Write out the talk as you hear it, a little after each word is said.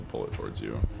pull it towards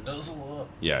you. Nuzzle up.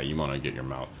 Yeah, you want to get your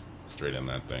mouth straight in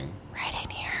that thing. Right in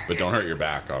here. But don't hurt your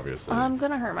back, obviously. I'm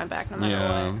gonna hurt my back no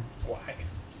matter what. Why?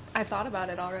 I thought about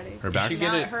it already. Her back's,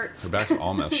 Now it hurts. her back's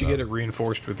all messed She up. get it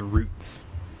reinforced with roots.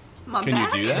 My Can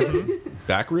back? you do that?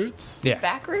 Back roots? Yeah.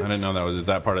 Back roots? I didn't know that was. Is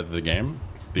that part of the game?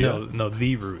 No,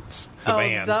 the roots. The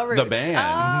band. The roots. The band.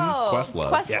 Oh,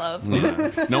 Questlove.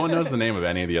 Questlove. Yeah. No one knows the name of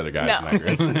any of the other guys No, in that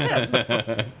group. it's just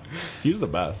him. He's the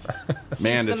best.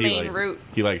 Man, He's does the he main like? root.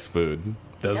 He likes food.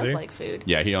 Does Does he? like food.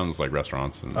 Yeah, he owns like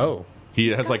restaurants. And Oh, he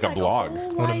has like a blog.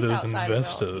 whole One of life those outside of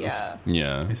investos. it. Yeah.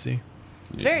 Yeah, I see.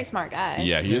 He's a very smart guy.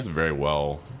 yeah, he is a very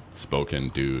well spoken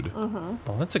dude. Well,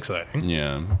 that's exciting.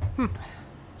 Yeah,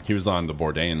 he was on the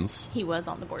Bourdains He was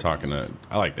on the board. talking to.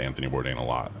 I liked Anthony Bourdain a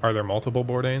lot. Are there multiple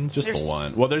Bourdains? Just There's- the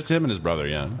one. Well, there's him and his brother.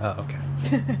 Yeah, Oh, okay.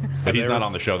 but he's there- not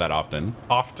on the show that often.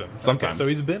 Often. Sometimes. Okay, so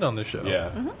he's been on the show.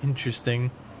 Yeah,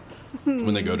 Interesting.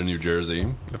 when they go to New Jersey.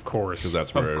 Of course. 'Cause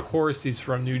that's where- Of course he's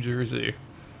from New Jersey.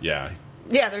 Yeah,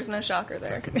 Yeah, there's no shocker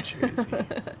there. Jersey.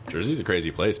 Jersey's a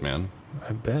crazy place, man.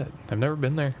 I bet. I've never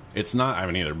been there. It's not. I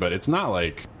haven't either, but it's not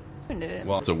like.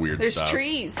 Well, it's a weird There's stuff.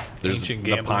 trees. There's Ancient the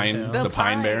gambling pine, town. the The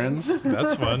Pine pines. Barrens.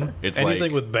 That's fun. It's Anything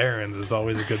like- with barons is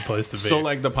always a good place to be. So,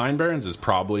 like, the Pine Barrens is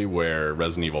probably where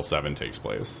Resident Evil 7 takes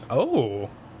place. oh,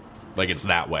 Like, it's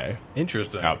that way.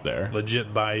 interesting. Out there.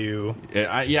 Legit bayou,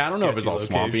 I don't know if it's all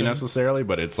Sketchy swampy location. necessarily,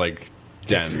 but it's like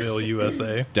dense, Dixville,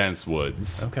 USA. dense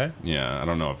woods. Okay. Yeah, I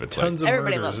don't know if it's Tons like of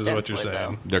Everybody murders loves is what dense you're wood,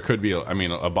 saying. there could be. I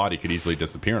mean, a body could easily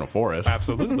disappear in a forest.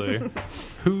 Absolutely.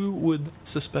 Who would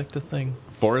suspect a thing?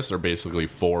 Forests are basically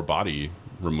for body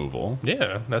removal.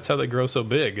 Yeah, that's how they grow so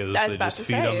big. Is I was they about just to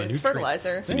feed on the say, it's nutrients.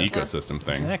 fertilizer. It's an ecosystem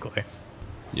thing. Exactly.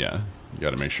 Yeah, you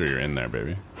got to make sure you're in there,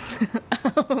 baby.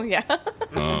 Oh, yeah.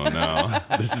 Oh no,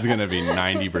 this is gonna be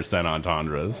 90%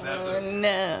 entendres. Oh,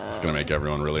 no. It's gonna make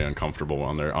everyone really uncomfortable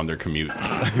on their commutes.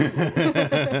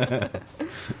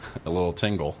 A little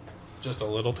tingle. Just a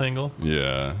little tingle.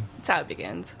 Yeah, That's how it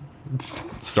begins.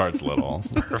 starts little,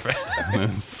 Perfect. and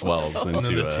then swells And then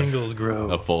into the tingles grow.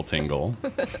 a full tingle.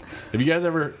 Have you guys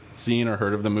ever seen or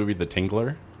heard of the movie The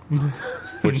Tingler?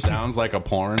 Which sounds like a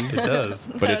porn, It does.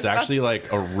 but it's actually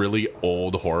like a really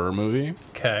old horror movie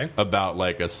Okay. about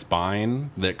like a spine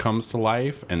that comes to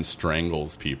life and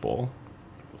strangles people.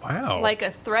 Wow. Like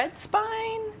a thread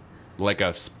spine? Like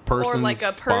a person's Or like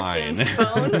a spine. person's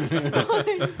bone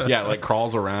spine? Yeah, it like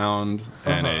crawls around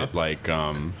and it like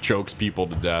chokes people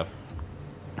to death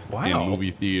wow. in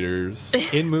movie theaters.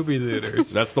 In movie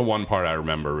theaters. That's the one part I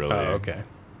remember really. Oh, okay.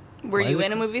 Were Why is you it-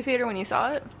 in a movie theater when you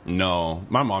saw it? No,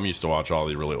 my mom used to watch all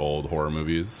the really old horror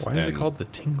movies. Why is it and- called The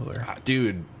Tingler?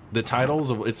 Dude, the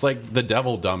titles of it's like The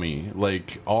Devil Dummy,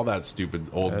 like all that stupid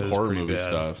old That is horror pretty movie bad.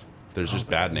 stuff. There's just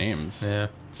bad names. Yeah.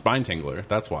 Spine Tingler,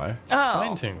 that's why.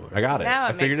 Oh. Spine Tingler. I got it. Now I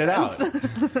it figured it makes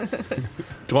out.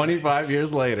 25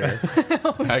 years later,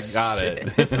 I got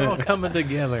it. It's all coming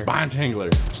together. Spine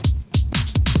Tingler.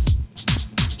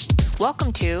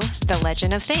 Welcome to The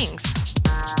Legend of Things.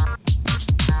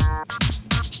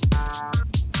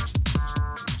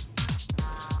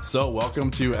 So,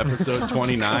 welcome to episode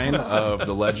 29 of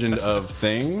The Legend of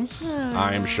Things.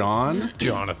 I'm Shaun.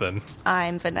 Jonathan.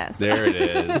 I'm Vanessa. There it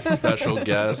is. Special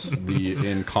guest,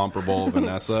 the incomparable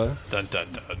Vanessa. Dun dun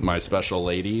dun. My special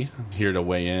lady, here to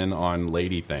weigh in on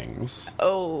lady things.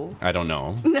 Oh. I don't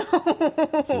know. No.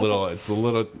 It's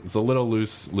a little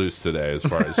loose today as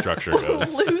far as structure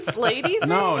goes. Loose lady thing?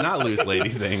 No, not loose lady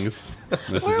things.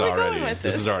 This Where is are we already going with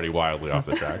this this? is already wildly off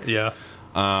the tracks. Yeah.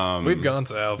 We've gone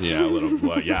south. Yeah, a little.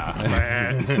 Well, yeah.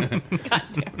 God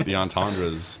damn. The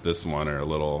entendres this one are a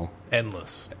little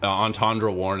Endless.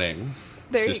 entendre warning.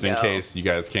 There Just you in go. case you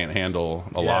guys can't handle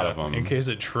a lot of them. In case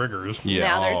it triggers. Yeah.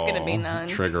 Now there's oh, gonna be none.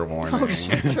 Trigger warning.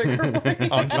 Trigger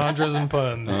warning. Entendres and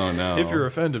puns. Oh no. If you're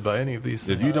offended by any of these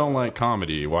things. If you don't like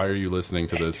comedy, why are you listening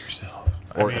to this? yourself.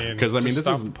 Or because just this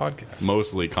stop is the podcast.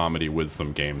 mostly comedy with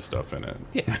some game stuff in it.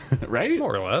 Yeah. Right?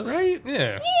 More or less. Right?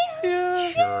 Yeah.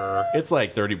 Yeah. Sure. It's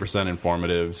like 30%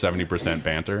 informative, 70%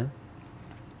 banter.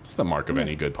 It's the mark of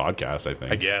any good podcast, I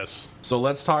think. I guess. So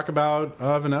let's talk about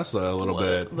Vanessa a little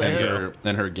bit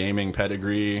and her gaming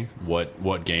pedigree.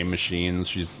 What game machines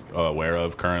she's aware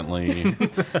of currently.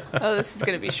 Oh, this is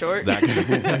going to be short.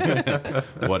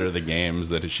 What are the games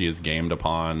that she has gamed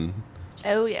upon?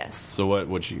 Oh, yes. So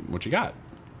what you got?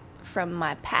 From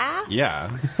my past? Yeah.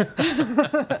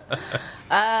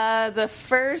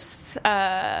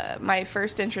 My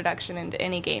first introduction into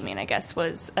any gaming, I guess,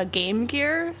 was a Game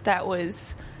Gear that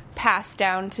was passed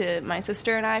down to my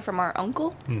sister and I from our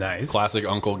uncle. Nice. Classic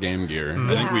Uncle Game Gear.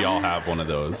 I think we all have one of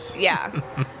those. Yeah.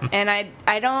 And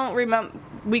I don't remember.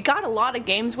 We got a lot of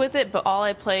games with it, but all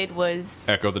I played was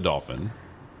Echo the Dolphin.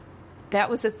 That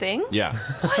was a thing? Yeah.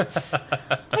 What?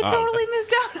 I totally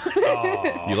missed out on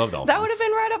it. You love dolphins. That would have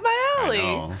been right up my alley. I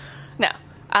know. No.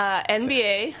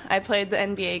 NBA. I played the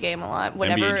NBA game a lot.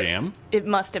 Whatever, NBA Jam? It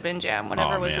must have been Jam.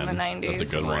 Whatever was in the man. 90s.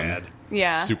 That's a good one.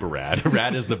 Yeah. Super rad.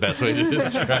 Rad is the best way to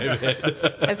describe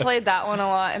it. I played that one a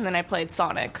lot, and then I played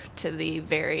Sonic to the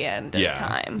very end of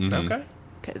time. Mm-hmm. Okay.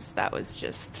 Because that was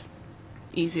just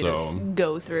easy to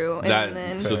go through. And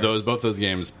then, So both those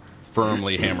games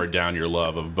firmly hammered down your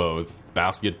love of both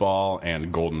basketball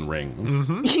and golden rings.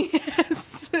 Mm-hmm.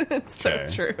 Yes. It's so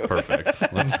true. Perfect.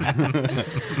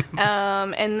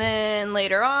 And then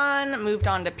later on, moved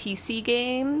on to PC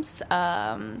games.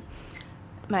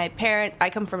 My parents, I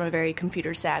come from a very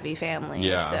computer savvy family,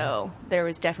 so there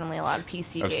was definitely a lot of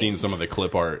PC games. I've seen some of the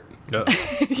clip art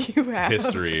You have.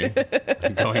 history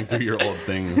going through your old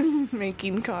things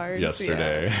Making cards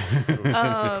yesterday. So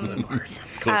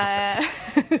bad.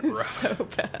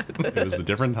 It was a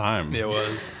different time. It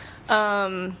was.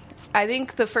 I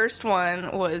think the first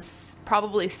one was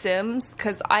probably Sims,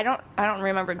 because I don't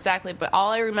remember exactly, but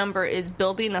all I remember is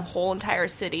building a whole entire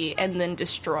city and then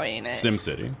destroying it.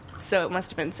 SimCity. So it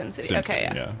must have been SimCity. Okay,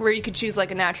 SimCity, yeah. Where you could choose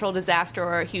like a natural disaster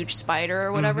or a huge spider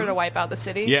or whatever to wipe out the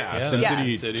city. Yeah,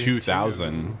 SimCity SimCity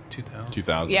 2000.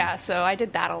 2000. Yeah, so I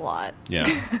did that a lot. Yeah.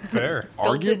 Fair.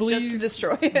 Built it Arguably, just to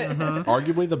destroy it.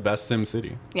 arguably the best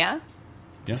SimCity. Yeah?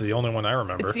 It's the only one I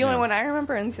remember. It's the only one I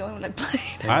remember, and it's the only one I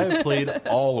played. I've played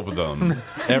all of them.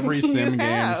 Every Sim game,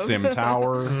 have. Sim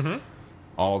Tower,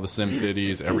 all the Sim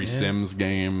Cities, every Sims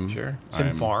game. Sure.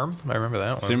 Sim Farm. I remember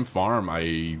that one. Sim Farm, I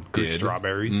Grew did.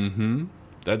 strawberries. Mm-hmm.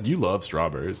 That you love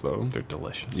strawberries though. They're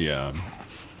delicious. Yeah.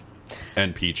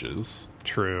 And peaches.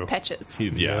 True. Petches.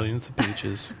 Yeah. Millions of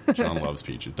peaches. John loves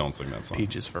peaches. Don't sing that song.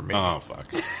 Peaches for me. Oh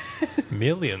fuck.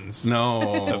 Millions.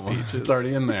 No. Peaches. It's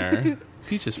already in there.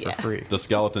 Peaches for free. The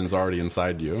skeleton's already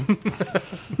inside you.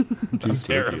 Too spooky.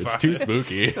 terrified. It's too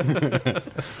spooky.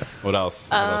 What else?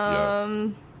 What else you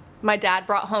got? My dad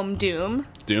brought home Doom.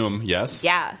 Doom, yes.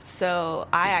 Yeah, so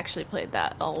I actually played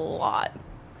that a lot.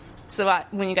 So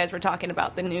when you guys were talking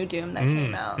about the new Doom that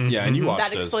came out, Yeah, and you watched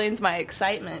that explains my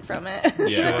excitement from it.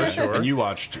 Yeah, Sure. And you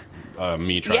watched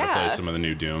me try to play some of the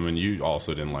new Doom, and you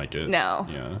also didn't like it. No.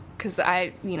 Yeah. Because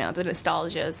the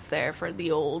nostalgia is there for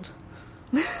the old.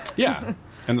 Yeah.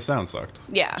 And the sound sucked.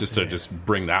 Yeah. Just to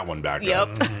bring that one back Yep.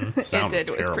 up. Sound It did.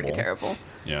 was It was pretty terrible.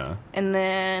 Yeah. And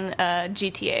then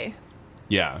GTA.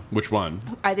 Yeah. Which one?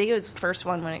 I think it was the first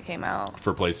one when it came out.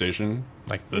 For PlayStation?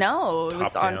 Like the No, it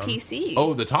was on top-down. PC.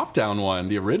 Oh, the top-down one,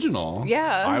 the original.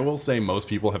 Yeah. I will say most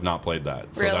people have not played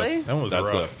that. So Really? That's, That was that's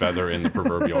a rough. fetter in the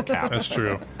proverbial cap. That's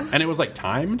true. And it was like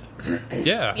timed,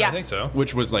 Yeah, Yeah. I think so.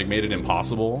 which was like made it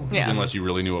impossible Yeah. unless you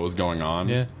really knew what was going on.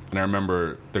 Yeah. And I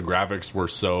remember the graphics were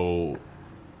so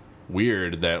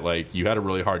weird that like you had a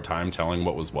really hard time telling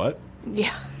what was what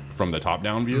Yeah. from the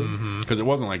top-down view because it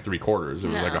wasn't like 3/4. It was No.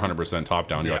 like 100%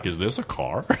 top-down. You're Yeah. like, is this a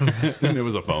car? And it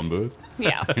was a phone booth.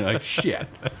 Yeah. You're like, shit.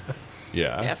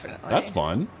 Yeah. Definitely. That's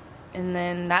fun. And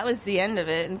then that was the end of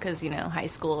it because, high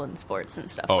school and sports and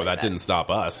stuff Oh, like that didn't stop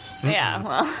us. Yeah,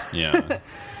 well. Yeah.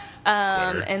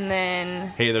 And then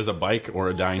Hey, there's a bike or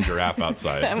a dying giraffe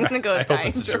outside. I'm going to go with dying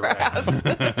it's a giraffe.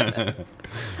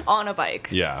 On a bike.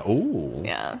 Yeah. Ooh.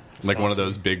 Yeah. Like one of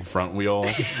those big front wheel,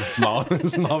 small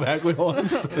back wheel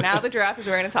ones. Now the giraffe is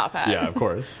wearing a top hat. Yeah, of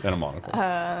course. And a monocle.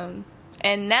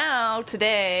 And now,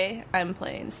 today, I'm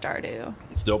playing Stardew.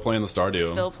 Still playing the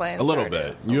Stardew. Still playing a little Stardew.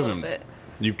 bit. A You little haven't. bit.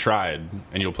 You've tried,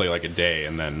 and you'll play like a day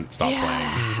and then stop playing.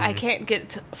 I can't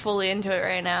get fully into it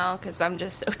right now because I'm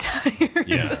just so tired.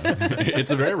 Yeah. It's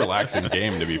a very relaxing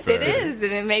game, to be fair. It is,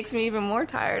 and it makes me even more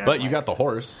tired. But I'm you like, got the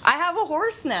horse, I have a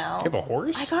horse now. You have a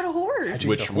horse? I got a horse.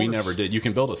 which get a we horse? never did. You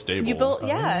can build a stable. You built,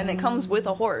 and it comes with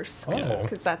a horse. Oh.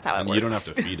 Because that's how it and works. you don't have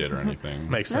to feed it or anything.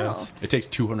 Makes No. sense. It takes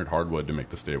 200 hardwood to make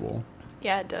the stable.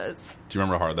 Yeah, it does. Do you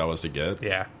remember how hard that was to get?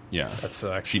 Yeah. Yeah. That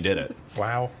sucks. She did it.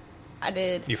 Wow. I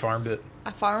did. You farmed it. I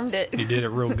farmed it. You did it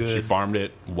real She good. farmed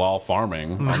it while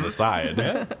farming on the side.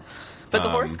 But the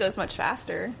horse goes much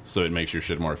faster. So it makes your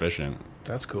shit more efficient.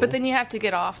 That's cool. But then you have to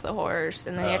get off the horse,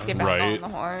 and then you have to get back Right. on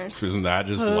the horse. Isn't that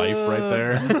just life right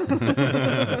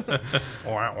there?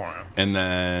 Wah, wah. And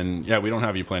then, yeah, we don't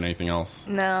have you playing anything else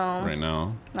No, right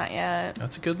now. not yet.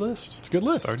 That's a good list. It's a good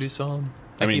list. Stardew Song.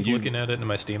 I I mean, keep you- looking at it in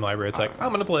my Steam library. It's like, I'm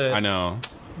going to play it. I know.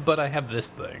 But I have this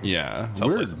thing. Yeah. So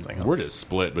I'll play something else. We're just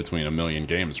split between a million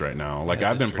games right now. Like, As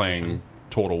I've is been playing tradition.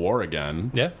 Total War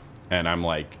again. Yeah. And I'm,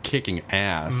 like, kicking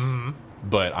ass.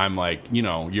 But I'm like,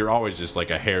 you're always just, like,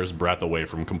 a hair's breadth away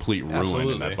from complete ruin in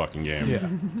Absolutely. that fucking game.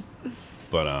 Yeah.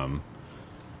 But,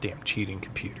 Damn cheating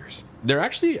computers. they're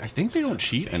actually, I think they don't Such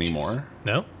cheat bitches. anymore.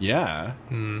 No? Yeah.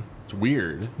 It's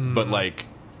weird. But, like,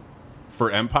 for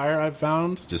Empire, I've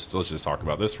found, let's just talk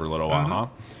about this for a little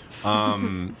while,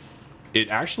 huh? It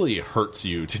actually hurts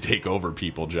you to take over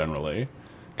people generally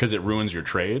because it ruins your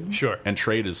trade. Sure. And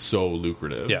trade is so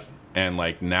lucrative. Yeah. And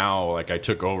like now, like I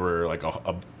took over like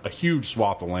a huge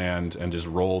swath of land and just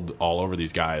rolled all over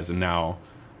these guys, and now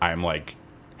I'm like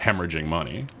hemorrhaging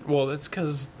money. Well, it's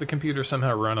because the computers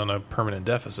somehow run on a permanent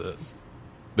deficit.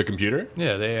 The computer?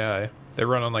 Yeah, the AI. They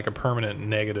run on like a permanent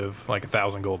negative, like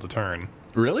 1,000 gold a turn.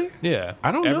 Really? Yeah.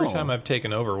 I don't know. Every time I've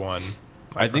taken over one,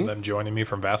 I think them joining me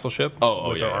from vassalship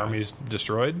with yeah, their armies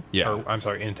destroyed, yeah. or, I'm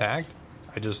sorry, intact,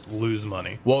 I just lose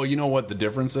money. Well, you know what the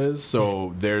difference is?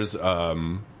 So there's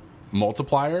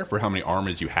multiplier for how many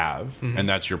armies you have, and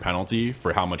that's your penalty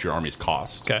for how much your armies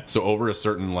cost. Okay. So over a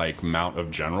certain like amount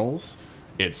of generals,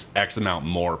 it's X amount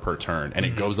more per turn, and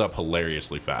it goes up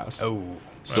hilariously fast. Oh.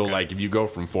 So okay. like if you go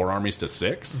from 4 armies to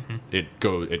 6, it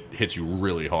hits you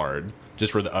really hard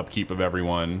just for the upkeep of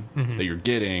everyone that you're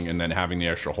getting, and then having the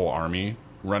extra whole army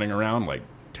running around like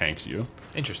tanks you.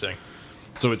 Interesting.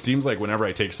 So it seems like whenever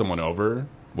I take someone over,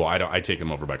 well, I take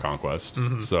them over by conquest.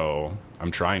 So I'm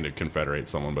trying to confederate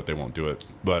someone, but they won't do it.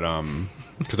 But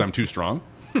because I'm too strong.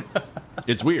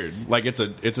 It's weird. Like it's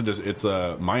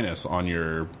a minus on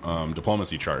your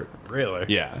diplomacy chart. Really?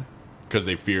 Yeah, because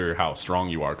they fear how strong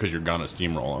you are because you're gonna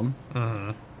steamroll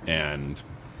them, and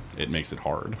it makes it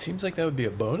hard. It seems like that would be a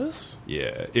bonus.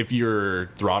 Yeah, if you're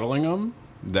throttling them,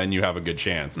 then you have a good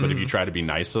chance. But if you try to be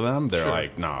nice to them, they're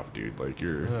like, "Nah, dude, like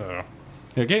you're."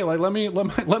 Okay, like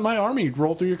let my army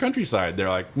roll through your countryside. They're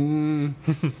like, no,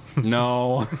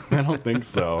 I don't think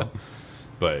so.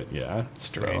 But yeah,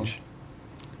 Strange.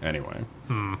 So, anyway,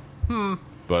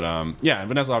 but yeah,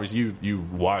 Vanessa, obviously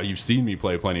you've seen me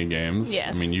play plenty of games.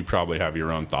 Yes. I mean, you probably have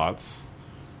your own thoughts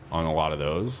on a lot of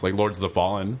those, like Lords of the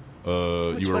Fallen. You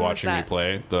were one was watching me that?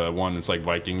 play the one that's like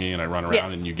Viking-y, and I run around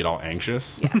Yes. and you get all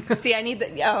anxious. Yeah. See, I need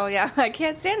the. Oh yeah, I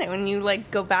can't stand it when you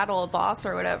like go battle a boss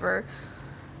or whatever.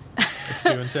 It's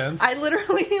too intense. I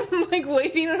literally am like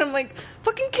waiting, and I'm like,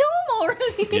 fucking kill him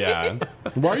already. Yeah.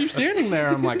 Why are you standing there?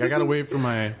 I'm like, I gotta wait for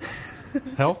my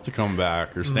health to come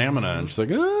back or stamina. And she's like,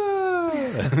 ah.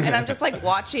 And I'm just like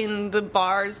watching the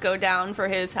bars go down for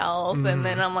his health, and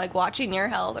then I'm like watching your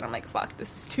health, and I'm like, fuck,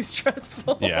 this is too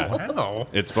stressful. Yeah. Wow.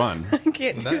 It's fun. I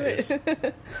can't Nice. do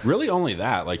it. Really only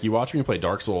that. Like you watch me play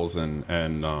Dark Souls and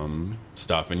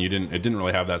stuff, and it didn't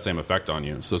really have that same effect on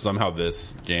you. So somehow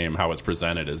this game, how it's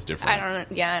presented, is different. I don't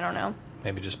know. Yeah, I don't know.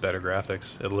 Maybe just better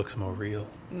graphics. It looks more real.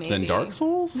 Maybe. Than Dark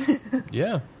Souls?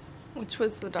 Yeah. Which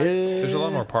was the Dark Souls? There's a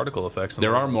lot more particle effects.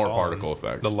 There Lords are of the more Fallen. particle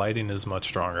effects. The lighting is much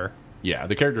stronger. Yeah,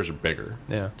 the characters are bigger.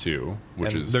 Yeah. Too,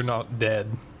 which And is they're not dead.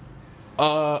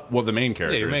 well, the main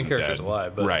character. Yeah, your main isn't character's dead.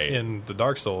 alive, but right? in the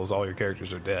Dark Souls, all your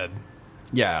characters are dead.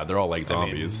 Yeah, they're all like I mean,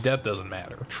 zombies. death doesn't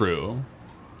matter True.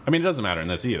 I mean, it doesn't matter in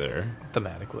this either.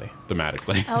 thematically.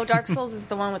 Thematically. Oh, Dark Souls is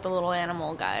the one with the little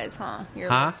animal guys, huh? Your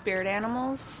Huh? little spirit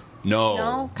animals? No,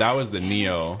 No? that was the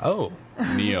Nioh. Oh,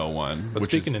 Nioh one. But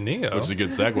speaking of Nioh- which is a good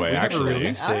segue, have a actually.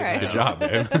 release date All right. Good job,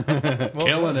 babe.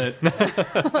 Killing it.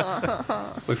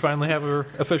 we finally have an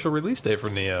official release date for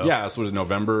Nioh. Yeah, so it was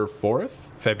November 4th?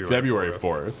 February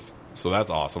 4th. So that's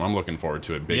awesome. I'm looking forward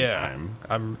to it big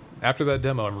time. After that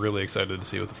demo, I'm really excited to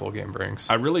see what the full game brings.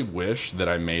 I really wish that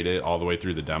I made it all the way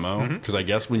through the demo, because I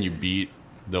guess when you beat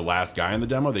the last guy in the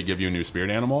demo, they give you a new spirit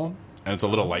animal, and it's a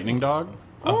little lightning dog.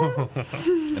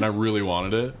 And I really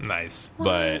wanted it, Nice.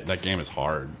 but that game is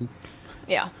hard.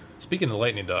 Yeah. Speaking of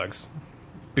lightning dogs,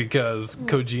 because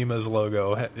Kojima's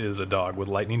logo is a dog with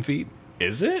lightning feet.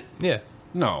 Is it? Yeah.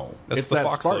 No. That's it's the that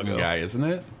Fox Spartan logo. guy, isn't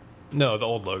it? No, the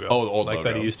old logo. Oh, the old like logo.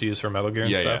 that he used to use for Metal Gear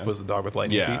and Yeah, stuff yeah. was the dog with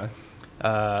lightning Yeah. feet.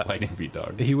 Lightning feet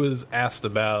dog. He was asked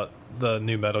about the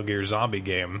new Metal Gear Zombie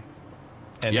game.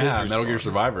 And his Yeah, Metal Gear response-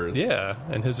 Survivors. Yeah,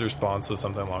 and his response was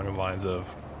something along the lines of,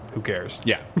 "Who cares?"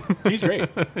 Yeah. He's great.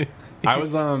 I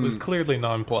was was clearly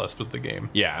nonplussed with the game.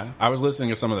 Yeah, I was listening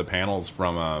to some of the panels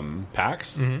from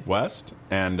PAX West,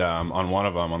 and on one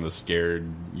of them, on the Scared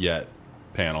Yet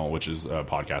panel, which is a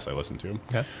podcast I listen to,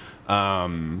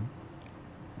 Okay.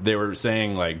 they were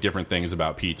saying like different things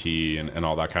about PT and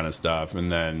all that kind of stuff,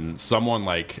 and then someone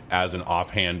like as an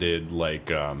offhanded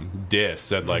like diss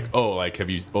said like, "Oh, like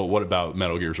what about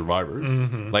Metal Gear Survivors?"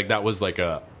 Like that was like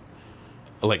a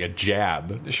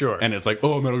jab. Sure. And it's like,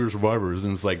 "Oh, Metal Gear Survivors,"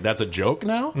 and it's like that's a joke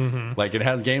now. Like it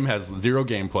has zero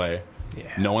gameplay. Yeah.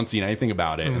 No one's seen anything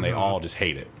about it, and they all just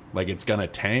hate it. Like it's gonna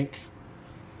tank.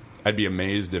 I'd be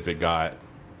amazed if it got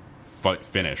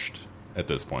finished at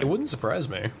this point. It wouldn't surprise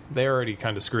me. They already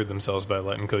kind of screwed themselves by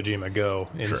letting Kojima go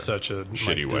in Sure. such a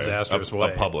Shitty way, disastrous a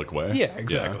way. public way. Yeah,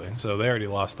 exactly. So they already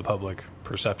lost the public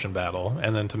perception battle,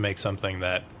 and then to make something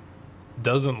that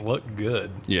doesn't look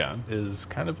good Yeah. is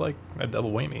kind of like a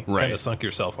double whammy. Right. Kind of sunk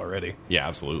yourself already. Yeah,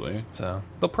 absolutely. So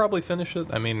they'll probably finish it.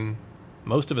 I mean,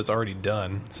 most of it's already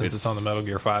done since it's on the Metal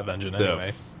Gear 5 engine The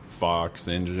anyway. Fox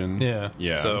engine. Yeah.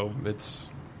 Yeah. So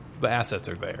the assets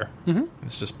are there. Mm-hmm.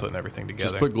 It's just putting everything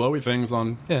together. Just put glowy things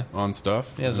on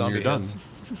stuff. Yeah, and zombie you're done. heads.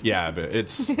 Yeah, but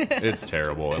it's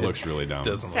terrible. It looks really dumb.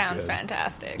 Doesn't look Sounds good.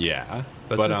 fantastic. Yeah.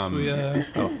 But since we,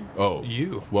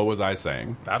 you. What was I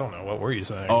saying? I don't know. What were you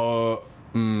saying? Spirit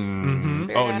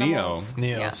Oh, animals.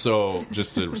 Nioh. Yeah. So,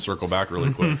 just to circle back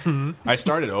really quick, I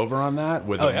started over on that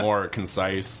with a more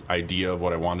concise idea of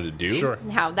what I wanted to do. Sure.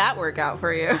 How'd that work out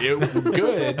for you? It was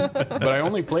good, but I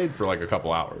only played for like a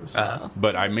couple hours.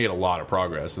 But I made a lot of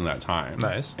progress in that time.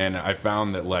 Nice. And I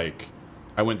found that like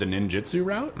I went the ninjutsu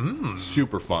route.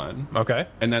 Super fun. Okay.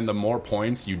 And then the more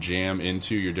points you jam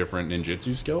into your different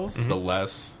ninjutsu skills, the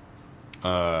less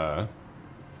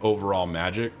overall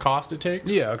magic cost it takes.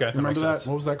 Yeah, okay. That Remember makes that? sense.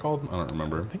 What was that called? I don't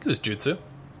remember. I think it was Jutsu. Yeah,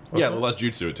 Wasn't the it? less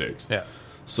jutsu it takes. Yeah.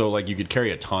 So, like, you could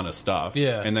carry a ton of stuff.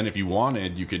 Yeah. And then if you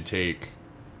wanted, you could take,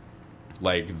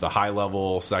 like, the high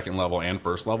level, second level, and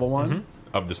first level one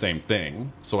of the same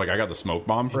thing. So, like, I got the smoke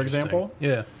bomb, for example.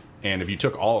 Yeah. And if you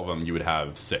took all of them, you would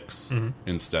have 6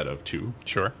 instead of 2.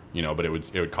 Sure. You know, but it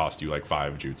would cost you, like,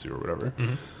 5 jutsu or whatever.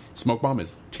 Smoke bomb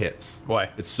is tits. Why?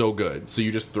 It's so good. So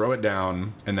you just throw it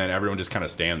down, and then everyone just kind of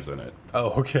stands in it. Oh,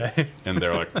 okay. And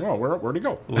they're like, oh, where'd he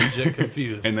go? Legit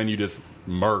confused. And then you just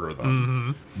murder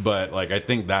them. But like, I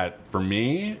think that for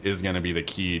me is going to be the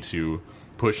key to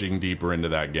pushing deeper into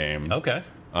that game. Okay.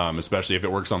 Especially if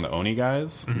it works on the Oni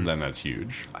guys, then that's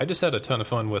huge. I just had a ton of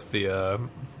fun with the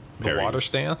Parries. water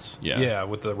stance. Yeah.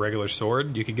 With the regular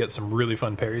sword, you could get some really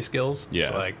fun parry skills. Yeah.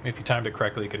 So, like, if you timed it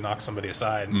correctly, you could knock somebody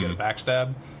aside and get a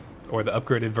backstab. Or the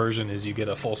upgraded version is you get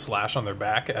a full slash on their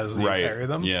back as you parry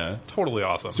them. Yeah. Totally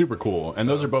awesome. Super cool. And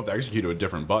those are both executed with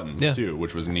different buttons, Yeah. too,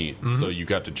 which was neat. So you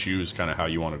got to choose kind of how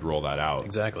you wanted to roll that out.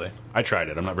 Exactly. I tried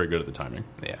it. I'm not very good at the timing.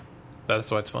 Yeah. That's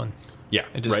why it's fun. Yeah.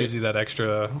 It just gives you that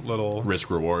extra little... risk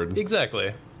reward.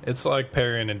 Exactly. It's like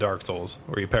parrying in Dark Souls,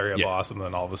 where you parry a Yeah. boss and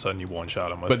then all of a sudden you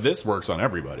one-shot them with... But this works on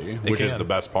everybody, which is can. the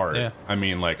best part. Yeah. I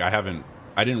mean, like, I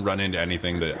didn't run into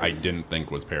anything that I didn't think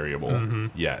was parryable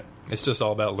yet. It's just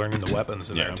all about learning the weapons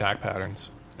and their Yeah. attack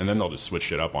patterns. And then they'll just switch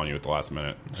shit up on you at the last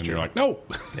minute. And true. you're like, no!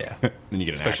 Yeah. Then you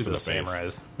get an axe Especially to the the face.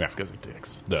 samurais. Yeah. It's because they're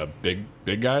dicks. The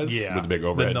big guys? Yeah. With the big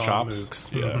overhead The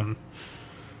chops? non-mooks. Yeah.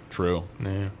 True.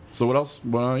 Yeah. So what else?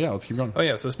 Well, yeah, let's keep going. Oh,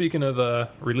 yeah. So speaking of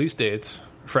release dates,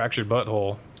 Fractured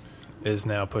Butthole is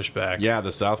now pushed back. Yeah,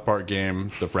 the South Park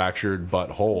game, The Fractured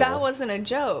Butthole. That wasn't a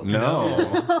joke. No.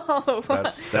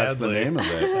 That's the Sadly. name of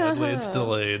it. Sadly, it's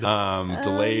delayed.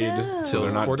 Delayed, so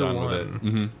they're not Quarter done with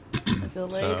one. it.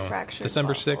 Delayed So, fractured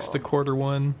December 6th to quarter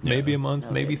one, maybe a month,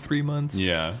 maybe 3 months.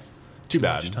 Yeah. Too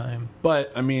bad. Much time.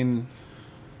 But, I mean,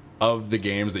 of the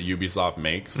games that Ubisoft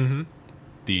makes,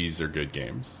 these are good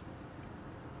games.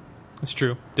 It's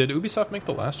true. Did Ubisoft make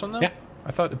the last one, though? Yeah.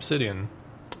 I thought Obsidian.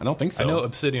 I don't think so. I know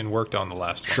Obsidian worked on the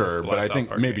last one. Sure, the but I last South think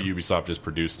Park maybe game. Ubisoft just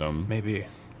produced them. Maybe.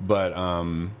 But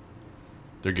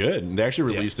they're good. They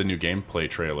actually released a new gameplay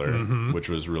trailer, which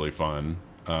was really fun.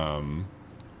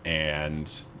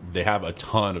 And they have a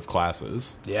ton of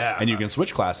classes. Yeah. And you can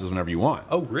switch classes whenever you want.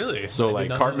 Oh, really? So, I like, did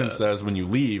not know Cartman that. says when you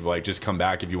leave, like, just come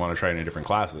back if you want to try any different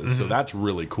classes. So that's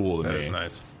really cool to me. That is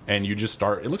nice. And you just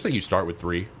start, it looks like you start with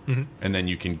 3, and then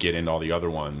you can get into all the other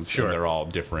ones. Sure. And they're all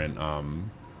different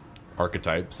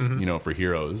archetypes, you know, for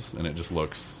heroes. And it just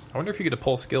looks, I wonder if you get to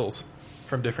pull skills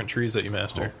from different trees that you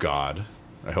master. oh, God.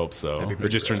 I hope so. That'd be It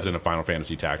pretty just turns rad. into Final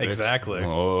Fantasy Tactics. Exactly.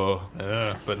 Oh.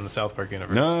 But in the South Park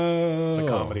universe, No. the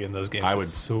comedy in those games I is would-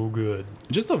 so good.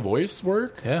 Just the voice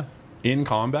work. Yeah. In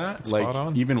combat, Spot like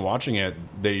on. even watching it,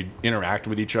 they interact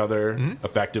with each other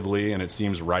effectively, and it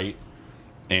seems right,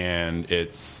 and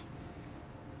it's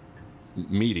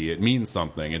meaty. It means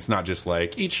something. It's not just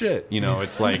like eat shit, you know.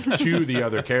 It's like to the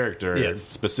other character Yes.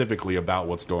 specifically about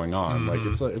what's going on. Like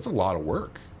it's a lot of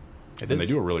work, It and is.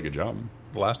 they do a really good job.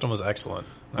 The last one was excellent.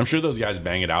 I'm sure those guys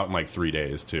bang it out in like 3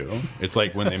 days too. It's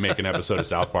like when they make an episode of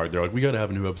South Park, they're like, "We got to have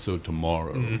a new episode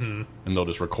tomorrow," and they'll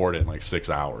just record it in like 6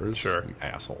 hours. Sure.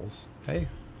 Assholes. Hey,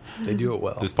 they do it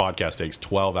well. This podcast takes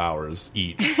 12 hours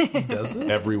each. Does it?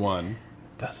 Every one.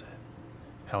 Does it?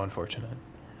 How unfortunate.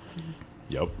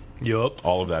 Yep. Yup.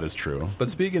 All of that is true.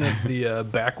 But speaking of the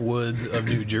backwoods of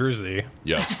New Jersey,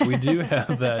 Yes. we do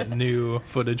have that new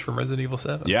footage from Resident Evil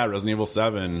 7. Yeah, Resident Evil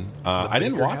 7. I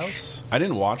didn't Baker watch. House? I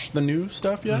didn't watch the new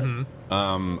stuff yet.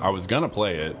 I was gonna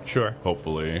play it. Sure.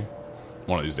 Hopefully,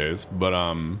 one of these days. But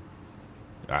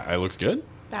it looks good.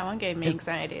 That one gave me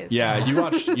anxiety as Yeah, well. you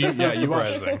watched. You watched.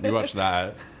 surprising. You watched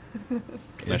that.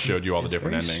 That showed you all the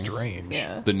different very endings. Strange.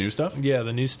 Yeah. The new stuff? Yeah,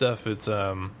 the new stuff. It's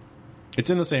in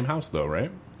the same house though,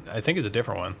 right? I think it's a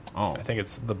different one. Oh. I think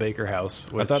it's the Baker house.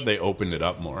 I thought they opened it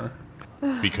up more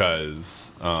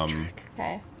because.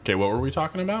 Okay. Okay, what were we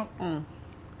talking about?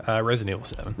 Resident Evil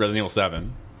 7. Resident Evil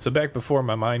 7. So back before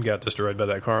my mind got destroyed by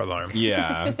that car alarm.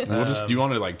 Yeah. We'll just. Do you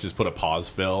want to like just put a pause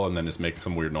fill and then just make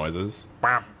some weird noises?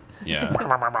 Yeah.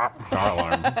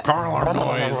 Car alarm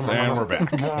noise, and we're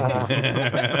back.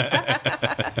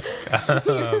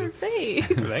 Your face.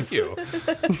 Thank you.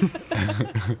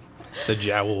 The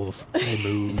jowls they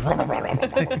move.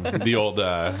 The old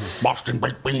Boston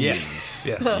baked beans.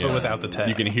 Yes, but without the text.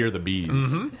 You can hear the bees.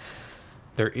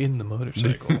 They're in the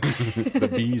motorcycle. The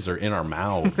bees are in our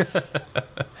mouths.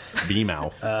 Bee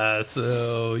mouth.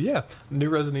 So yeah, new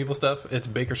Resident Evil stuff. It's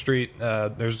Baker Street.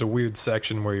 There's a weird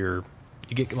section where you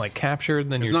get like captured,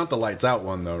 and then It's you're not the lights out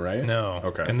one though, right? no,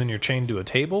 Okay. and then you're chained to a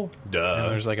table. Duh.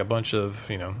 And there's like a bunch of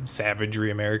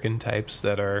savagery American types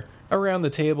that are around the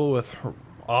table with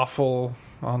offal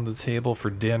on the table for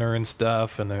dinner and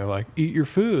stuff, and they're like, eat your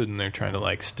food, and they're trying to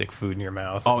like stick food in your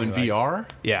mouth. Oh, and in you're like,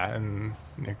 VR? yeah, and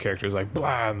your character's like,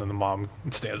 blah, and then the mom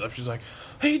stands up, she's like,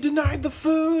 he denied the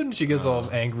food, and she gets all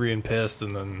angry and pissed,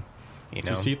 and then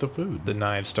Just eat the food. the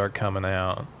knives start coming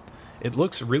out. It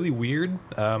looks really weird.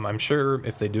 I'm sure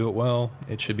if they do it well,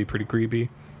 it should be pretty creepy.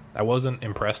 I wasn't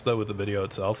impressed though with the video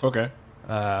itself. Okay.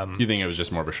 You think it was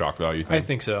just more of a shock value thing? I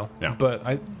think so. Yeah. But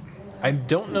I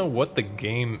don't know what the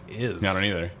game is. I don't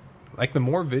either. Like the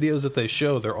more videos that they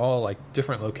show, they're all like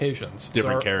different locations,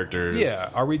 Different characters. Yeah.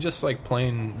 Are we just like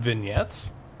playing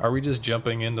vignettes? Are we just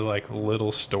jumping into like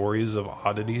little stories of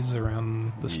oddities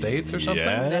around the states or something?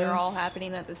 Yeah. That are all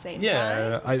happening at the same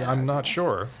Yeah, time. I'm not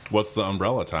sure. What's the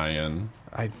umbrella tie-in?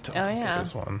 I don't think yeah. there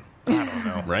is one. I don't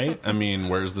know. Right? I mean,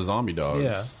 where's the zombie dogs?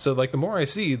 Yeah. So like the more I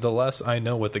see, the less I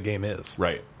know what the game is.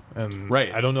 Right. And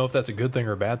Right. I don't know if that's a good thing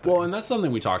or a bad thing. Well, and that's something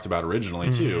we talked about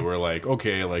originally too. We're like,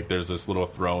 okay, like there's this little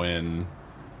throw-in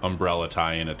umbrella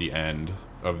tie-in at the end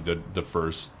of the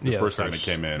first time it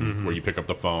came in, where you pick up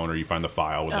the phone or you find the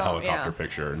file with the helicopter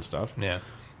picture and stuff. yeah.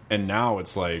 And now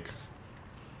it's like,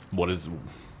 what is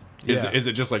Yeah. is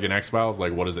it just like an X-Files?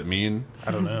 Like, what does it mean?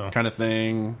 I don't know. Kind of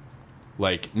thing.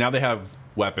 Like now they have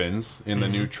weapons in the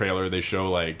new trailer. They show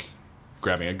like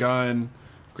grabbing a gun,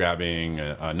 grabbing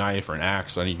a knife or an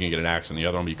axe. I think you can get an axe on the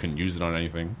other one, but you couldn't use it on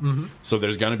anything. So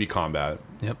there's going to be combat.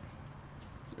 Yep.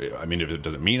 I mean, if it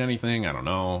doesn't mean anything, I don't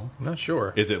know. I'm not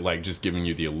sure. Is it like just giving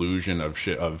you the illusion of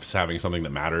having something that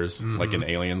matters, like in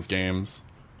Aliens games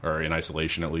or in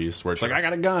Isolation at least, where it's like I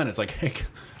got a gun. It's like, hey,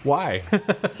 why?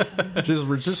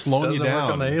 We're just slowing you Doesn't work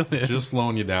down. on the Alien. Just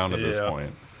slowing you down at this Yeah.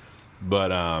 point.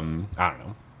 But I don't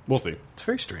know. We'll see. It's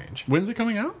very strange. When's it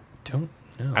coming out? Don't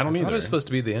know. I don't thought either. it was supposed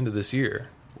to be the end of this year.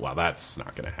 Well, that's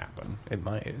not going to happen. It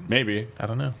might. Maybe. I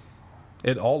don't know.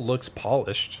 It all looks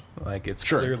polished. Like it's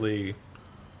Sure. clearly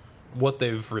what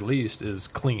they've released is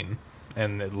clean,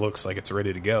 and it looks like it's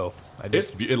ready to go.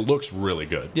 It looks really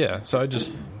good. Yeah. So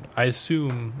I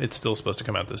assume it's still supposed to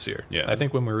come out this year. Yeah. I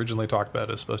think when we originally talked about it,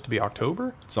 it was supposed to be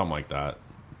October. Something like that.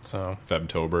 So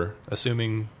Febtober.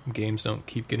 assuming games don't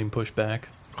keep getting pushed back,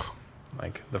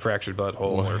 like the Fractured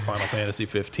Butthole or Final Fantasy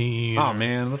 15. Oh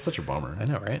man, that's such a bummer. I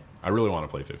know, right? I really want to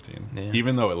play 15, Yeah.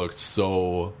 even though it looked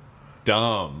so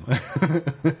dumb.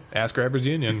 Ass Grabbers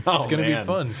Union. Oh, It's going to be man.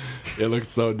 fun. It looks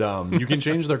so dumb. You can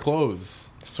change their clothes.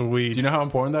 Sweet. Do you know how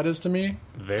important that is to me?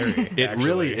 Very. It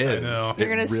really is. I know.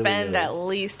 You're going to really spend is. at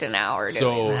least an hour doing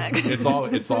So that.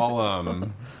 it's all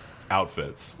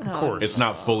outfits. Of course. It's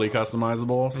not fully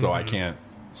customizable, so I can't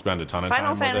spend a ton of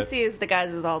Final time Fantasy with is the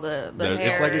guys with all the it.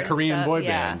 hair It's like a and Korean stuff. boy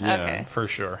band. Yeah. Okay. For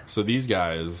sure. So these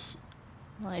guys,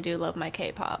 Well, I do love my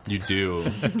K-pop. you do.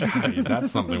 God,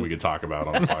 that's something we could talk about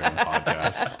on the fucking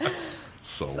podcast.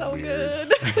 So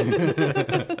weird.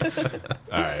 good.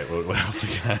 All right, what else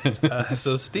we got?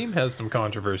 So Steam has some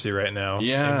controversy right now.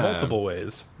 Yeah. In multiple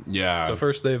ways. Yeah. So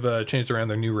first they've changed around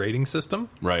their new rating system,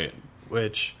 Right.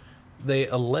 which they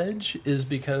allege is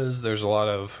because there's a lot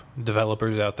of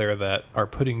developers out there that are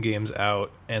putting games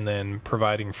out and then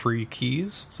providing free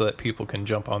keys so that people can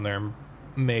jump on there and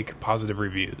make positive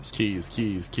reviews. Keys.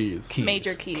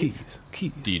 Major keys.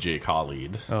 DJ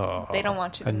Khalid. Oh, They don't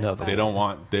want you to know another.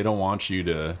 about They don't want you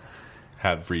to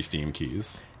have free Steam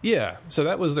keys. Yeah, so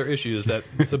that was their issue, is that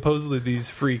supposedly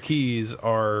these free keys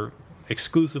are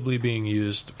exclusively being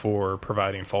used for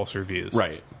providing false reviews.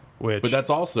 Right. But that's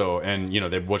also, and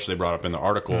which they brought up in the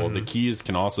article, the keys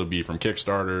can also be from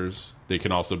Kickstarters. They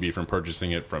can also be from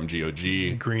purchasing it from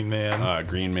GOG. Green Man,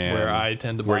 where I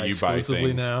tend to buy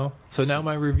exclusively now. So now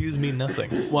my reviews mean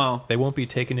nothing. Well, they won't be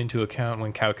taken into account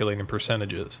when calculating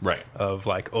percentages, right, of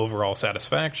like overall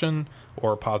satisfaction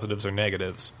or positives or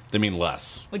negatives. They mean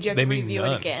less. Would you have to review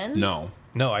it again? No,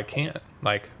 I can't.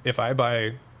 Like if I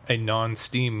buy a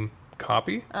non-Steam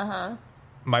copy,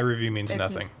 my review means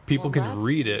nothing. People can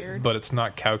read it, but it's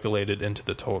not calculated into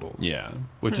the totals. Yeah,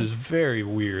 which is very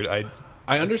weird.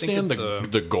 I understand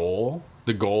the goal.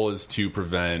 The goal is to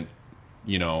prevent,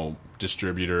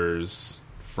 distributors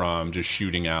from just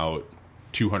shooting out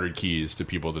 200 keys to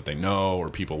people that they know or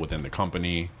people within the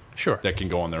company. Sure. That can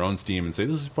go on their own Steam and say,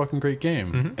 this is a fucking great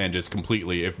game. And just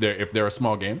completely, if they're a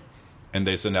small game and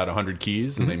they send out 100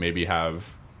 keys and they maybe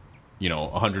have,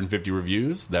 150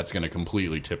 reviews, that's going to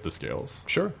completely tip the scales.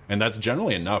 Sure. And that's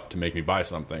generally enough to make me buy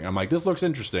something. I'm like, this looks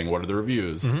interesting. What are the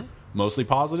reviews? Mostly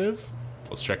positive?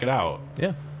 Let's check it out.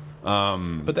 Yeah.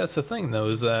 But that's the thing, though,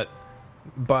 is that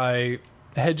by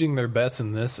hedging their bets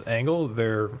in this angle,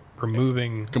 they're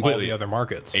removing all the other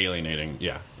markets. Alienating,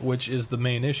 yeah. Which is the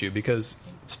main issue, because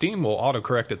Steam will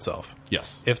autocorrect itself.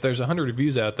 Yes. If there's 100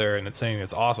 reviews out there and it's saying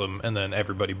it's awesome, and then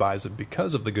everybody buys it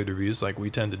because of the good reviews, like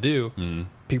we tend to do,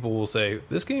 people will say,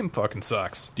 this game fucking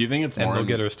sucks. Do you think it's more... And they'll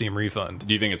get a Steam refund.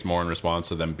 Do you think it's more in response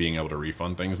to them being able to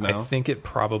refund things now? I think it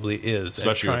probably is.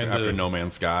 Especially after No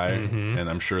Man's Sky, and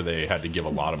I'm sure they had to give a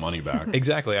lot of money back.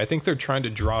 Exactly. I think they're trying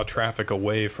to draw traffic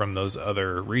away from those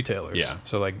other retailers. Yeah.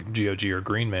 So like GOG or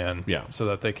Green Man. Yeah. So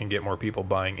that they can get more people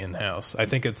buying in-house. I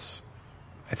think it's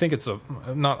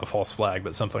not a false flag,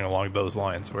 but something along those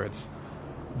lines where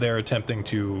they're attempting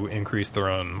to increase their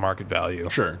own market value.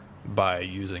 Sure. By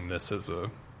using this as a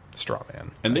straw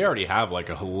man. And they already have like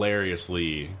a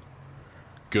hilariously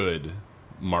good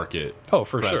market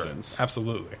presence. Sure.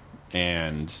 Absolutely.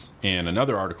 And in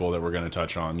another article that we're going to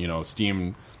touch on,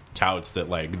 Steam touts that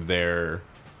like their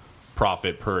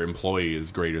profit per employee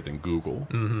is greater than Google.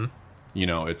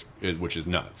 Which is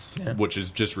nuts. Yeah. Which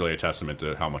is just really a testament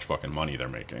to how much fucking money they're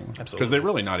making. Absolutely. Because they're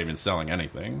really not even selling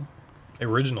anything.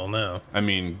 Original now. I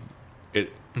mean,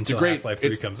 it's a great... Half-Life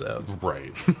 3 comes out.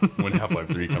 Right. When Half-Life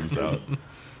 3 comes out.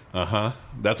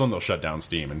 That's when they'll shut down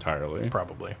Steam entirely.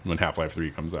 Probably. When Half-Life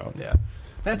 3 comes out. Yeah.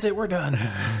 That's it, we're done.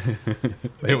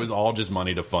 It was all just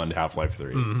money to fund Half-Life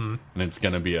 3. And it's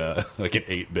going to be an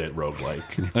 8-bit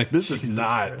roguelike. Like, this is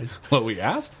not what we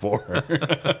asked for.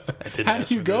 How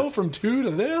do you go from 2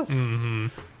 to this?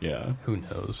 Yeah. Who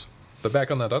knows? But back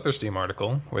on that other Steam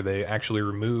article, where they actually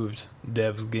removed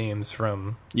devs' games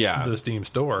from the Steam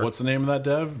store. What's the name of that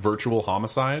dev? Virtual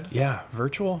Homicide? Yeah,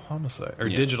 Virtual Homicide. Or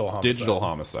Digital Homicide. Digital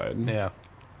Homicide. Yeah.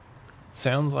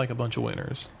 Sounds like a bunch of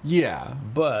winners. Yeah.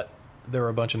 But there were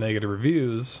a bunch of negative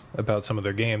reviews about some of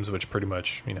their games, which pretty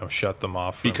much, shut them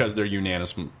off. Because they're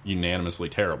unanimously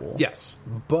terrible. Yes.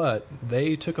 But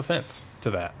they took offense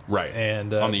to that. Right.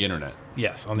 And on the internet.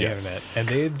 Yes, on the internet. And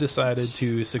they've decided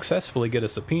to successfully get a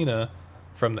subpoena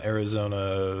from the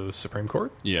Arizona Supreme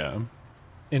Court. Yeah.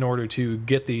 In order to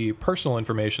get the personal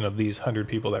information of these 100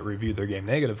 people that reviewed their game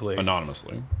negatively.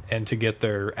 Anonymously. And to get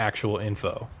their actual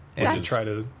info. And to try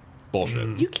to...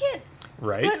 Bullshit. You can't...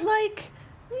 Right? But,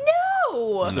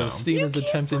 no! So Steam is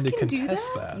attempting to contest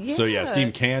that. Yeah. So,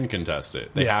 Steam can contest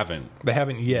it. They haven't. They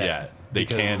haven't yet. They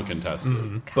can contest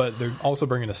it. But they're also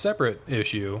bringing a separate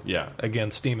issue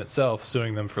against Steam itself,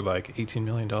 suing them for like $18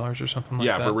 million or something like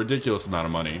that. Yeah, for a ridiculous amount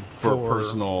of money. For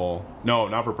personal... No,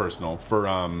 not for personal.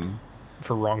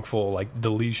 For wrongful,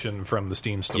 deletion from the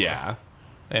Steam store. Yeah.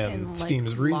 And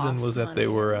Steam's reason was that they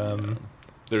were...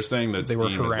 they're saying that they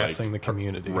Steam were harassing the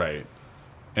community. Right.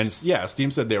 And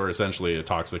Steam said they were essentially a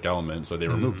toxic element, so they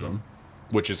removed them,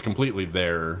 which is completely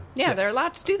their... Yeah, they're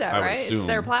allowed to do that, right? It's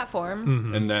their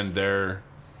platform. And then their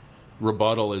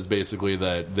rebuttal is basically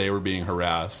that they were being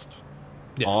harassed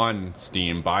on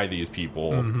Steam by these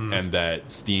people, and that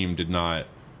Steam did not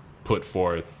put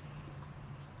forth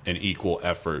an equal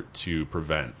effort to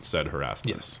prevent said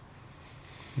harassment. Yes.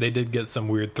 They did get some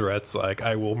weird threats like,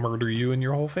 I will murder you and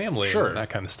your whole family. Sure. And that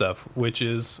kind of stuff, which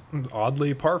is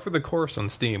oddly par for the course on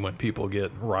Steam when people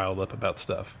get riled up about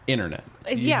stuff. Internet.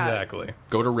 Yeah. Exactly.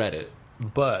 Go to Reddit.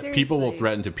 But Seriously. People will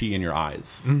threaten to pee in your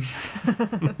eyes.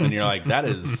 And you're like, that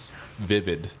is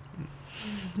vivid.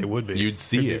 It would be. You'd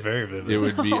see It'd it. Be very vivid. It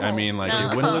would be, it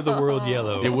wouldn't Color the world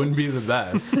yellow. It wouldn't be the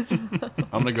best.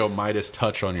 I'm going to go Midas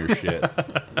touch on your shit.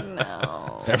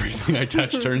 No. Everything I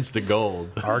touch turns to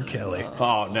gold. R. Kelly.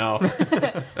 Oh, no.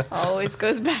 Always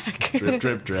goes back. Drip,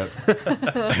 drip, drip.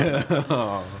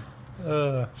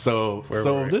 So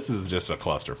were we? this is just a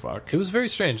clusterfuck. It was very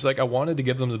strange. Like, I wanted to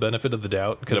give them the benefit of the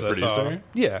doubt because The producer?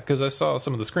 because I saw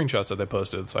some of the screenshots that they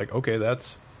posted. It's like, okay,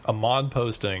 that's a mod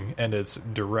posting, and it's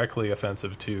directly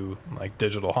offensive to like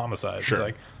Digital Homicide. Sure. It's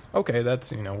like, okay,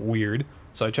 that's weird.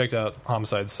 So I checked out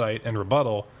Homicide's site and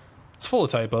rebuttal. It's full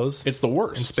of typos. It's the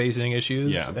worst. And spacing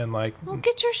issues. Yeah. And like, Well,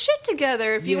 get your shit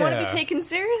together if you want to be Yeah. taken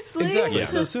seriously. exactly. Yeah.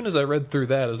 So as soon as I read through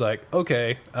that, I was like,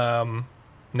 okay,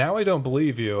 now I don't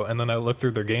believe you. And then I looked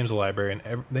through their games library,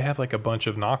 and they have like a bunch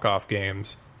of knockoff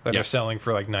games that Yeah. are selling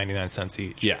for like 99 cents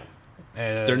each. Yeah.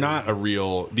 And They're not a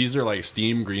real... These are like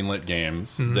Steam greenlit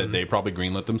games that they probably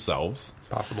greenlit themselves,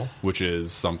 possible. which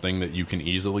is something that you can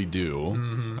easily do.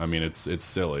 I mean, it's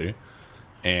silly.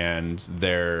 And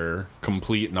they're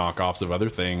complete knockoffs of other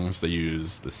things. They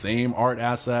use the same art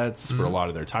assets for a lot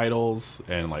of their titles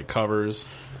and like covers,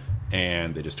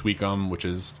 and they just tweak them, which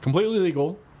is completely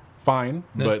legal, fine,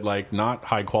 but like not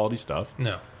high quality stuff.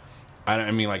 No. I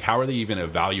mean, like, how are they even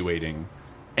evaluating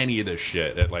any of this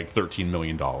shit at like $13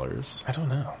 million? I don't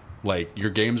know. Like, your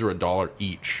games are $1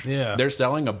 each. Yeah. They're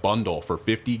selling a bundle for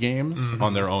 50 games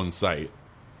on their own site,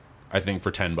 I think,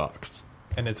 for $10.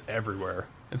 And it's everywhere.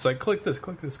 It's like, click this,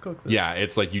 click this, click this. Yeah,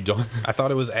 it's like you don't... I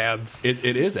thought it was ads. It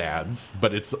is ads,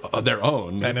 but it's their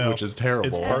own, I know. which is terrible.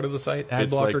 It's part of the site. Ad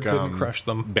It's blocker like, couldn't crush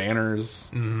them. Banners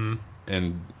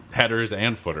and headers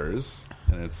and footers,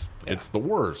 and it's the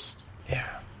worst. Yeah.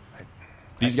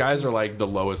 These guys are like the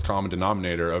lowest common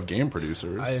denominator of game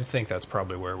producers. I think that's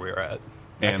probably where we're at.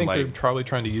 And I think like- they're probably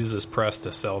trying to use this press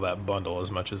to sell that bundle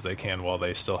as much as they can while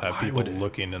they still have people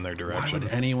looking in their Why direction. would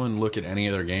anyone look at any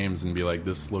of their games and be like,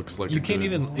 this looks like You a can't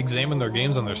good-" even examine their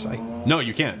games on their site. No,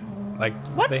 you can't. Like,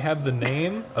 What? they have the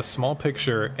name, a small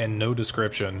picture, and no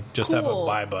description. Just have a Cool.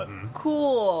 buy button.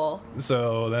 Cool.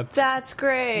 So That's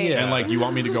great. Yeah. And like, you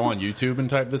want me to go on YouTube and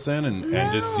type this in and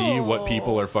just see what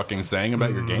people are fucking saying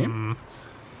about your game?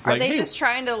 Are Like, they hey- just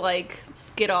trying to like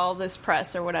get all this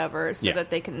press or whatever so Yeah. that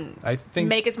they can I think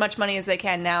make as much money as they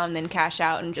can now and then cash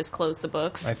out and just close the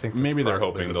books? I think that's Maybe they're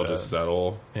probably hoping the they'll bet. just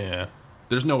settle. Yeah.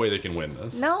 There's no way they can win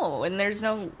this. No, and there's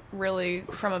no really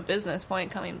from a business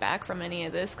point coming back from any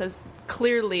of this because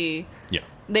clearly Yeah.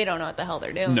 they don't know what the hell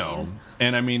they're doing. No.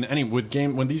 And I mean,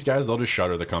 when these guys, they'll just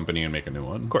shutter the company and make a new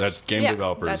one. Of course. That's game Yeah,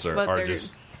 developers that's are, what are they're-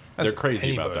 just That's they're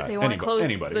crazy about anybody. that. They want to close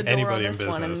anybody. the door Anybody on in this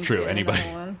one business. and True. get Anybody.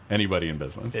 another one. Anybody in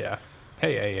business. Yeah.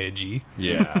 Hey, AAG.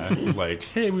 Yeah. Like,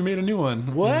 hey, we made a new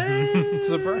one. What?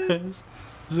 Surprise.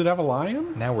 Does it have a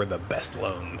lion? Now we're the best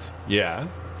loans. Yeah.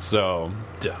 So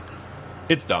Duh.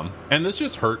 it's dumb, and this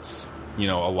just hurts. A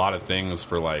lot of things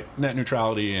for like net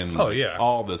neutrality and Oh, like, yeah.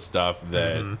 all this stuff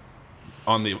that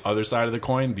on the other side of the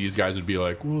coin, these guys would be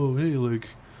like, "Whoa, hey, like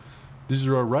these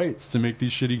are our rights to make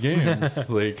these shitty games.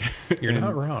 Like, You're and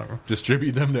not wrong.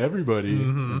 Distribute them to everybody."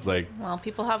 It's like, Well,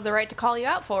 people have the right to call you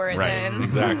out for it. right, Then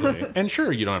exactly. And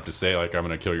sure, you don't have to say like, "I'm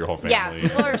going to kill your whole family." yeah,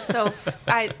 people are so.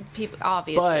 People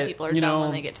obviously But, people are you dumb know,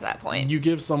 when they get to that point. You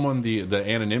give someone the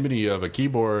anonymity of a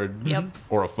keyboard Yep.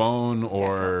 or a phone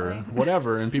or Definitely.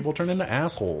 whatever, and people turn into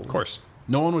assholes. Of course.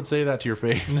 No one would say that to your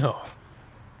face. No.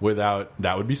 Without,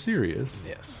 that would be serious.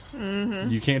 Yes.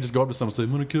 You can't just go up to someone and say, "I'm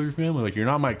going to kill your family." Like, you're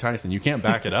not Mike Tyson. You can't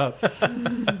back it up.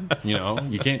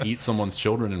 You can't eat someone's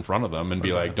children in front of them and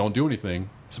be like, "Don't do anything."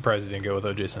 Surprised you didn't go with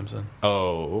O.J. Simpson.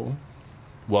 Oh.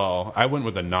 Well, I went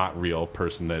with a not real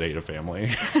person that ate a family.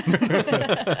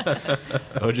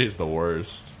 OJ's the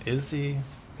worst. Is he?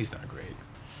 He's not great.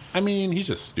 I mean, he's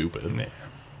just stupid. Yeah.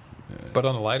 But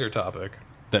on a lighter topic.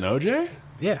 Then OJ?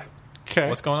 Yeah. Okay.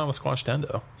 What's going on with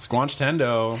Squanchtendo?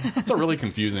 Squanchtendo. It's a really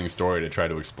confusing story to try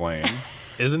to explain.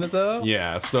 Isn't it, though?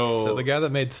 Yeah, So the guy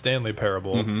that made Stanley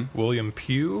Parable, William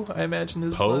Pugh, I imagine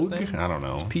is his last Pogue? name? I don't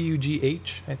know.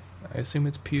 P-U-G-H? I assume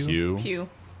it's Pugh. Pew. Pew.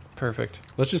 Perfect.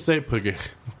 Let's just say Pugga.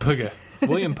 Pugga.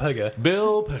 William Pugga,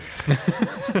 Bill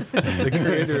Pugga. the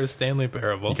creator of Stanley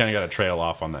Parable. You kind of got to trail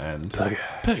off on the end. Pugga.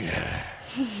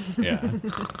 Yeah.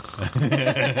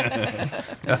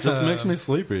 Just makes me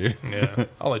sleepy. Yeah.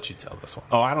 I'll let you tell this one.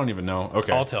 Oh, I don't even know.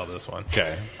 Okay. I'll tell this one.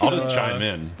 Okay. I'll just chime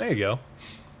in. There you go.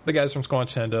 The guys from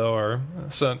Squanchtendo are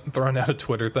throwing out a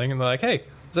Twitter thing, and they're like, "Hey,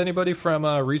 is anybody from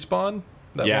Respawn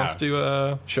that Yeah. wants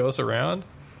to show us around?"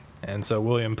 And so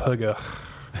William Pugga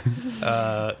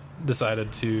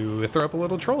decided to throw up a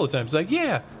little troll attempt. He's like,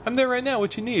 "Yeah, I'm there right now.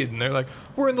 What you need?" And they're like,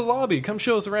 "We're in the lobby. Come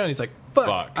show us around." He's like,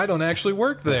 Fuck. I don't actually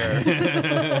work there."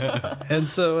 And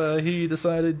so he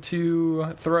decided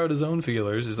to throw out his own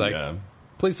feelers. He's like, Yeah.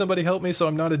 "Please, somebody help me so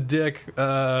I'm not a dick.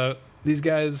 these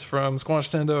guys from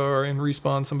Squanchtendo are in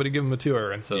Respawn. Somebody give them a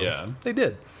tour. And so they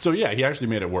did. So, yeah, he actually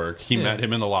made it work. He met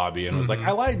him in the lobby and was like,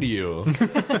 I lied to you.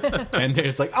 And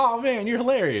it's like, oh, man, you're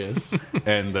hilarious.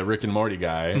 And the Rick and Morty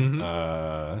guy,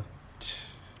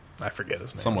 I forget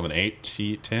his name. someone with an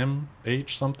Tim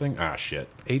H something. Ah, shit.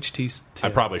 HT. I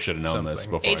probably should have known this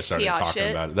before I started talking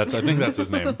about it. I think that's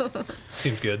his name.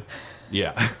 Seems good.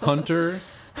 Yeah, Hunter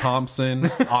Thompson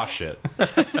Oshit.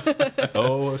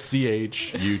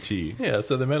 OCHUT. Yeah,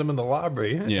 so they met him in the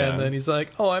lobby, and then he's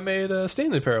like, "Oh, I made a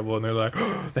Stanley Parable," and they're like,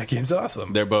 oh, "That game's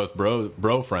awesome." They're both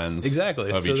bro friends,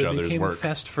 exactly, of so each they other's became work.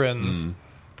 Fast friends,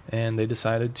 and they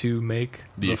decided to make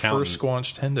the first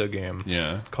Squanchtendo game.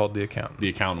 Called The Accountant. The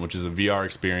Accountant, which is a VR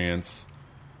experience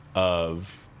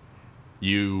of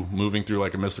you moving through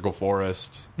like a mystical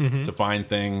forest to find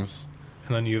things.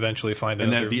 And then you eventually find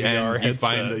and another then at the VR end,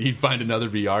 headset. you find another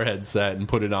VR headset and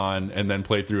put it on, and then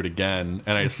play through it again.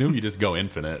 And I assume you just go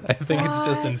infinite. I think it's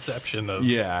just Inception of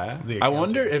I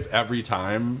wonder if every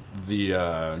time you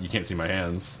can't see my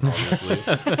hands, obviously.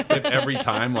 If every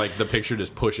time like the picture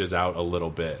just pushes out a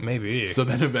little bit, maybe. So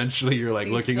then eventually you're like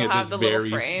So you looking still at have this the little very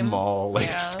frame. small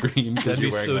screen. That'd be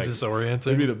you're wearing, so like, disorienting.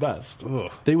 That'd be the best.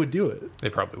 Ugh. They would do it. They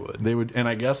probably would. They would, and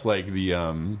I guess like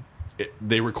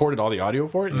they recorded all the audio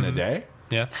for it in a day.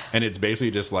 Yeah. And it's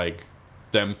basically just like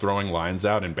them throwing lines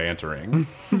out and bantering,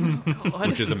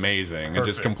 which is amazing. And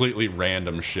just completely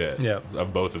random shit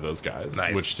of both of those guys,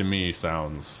 which to me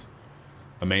sounds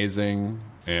amazing.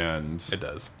 And it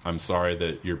does. I'm sorry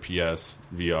that your PS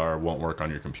VR won't work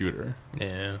on your computer.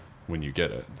 Yeah. When you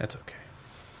get it. That's okay.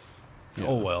 Yeah.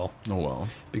 Oh, well. Oh, well.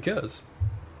 Because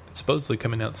it's supposedly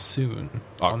coming out soon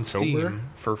on Steam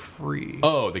for free.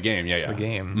 Oh, the game. Yeah. The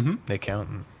game. The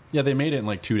Accountant. Yeah, they made it in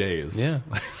like 2 days. Yeah.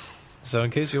 So in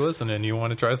case you're listening, you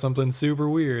want to try something super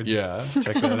weird. Yeah.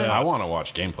 Check that out. I want to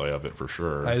watch gameplay of it for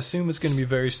sure. I assume it's going to be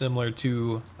very similar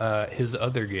to his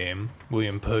other game,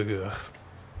 William Pugh,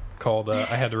 called, I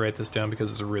had to write this down because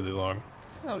it's really long.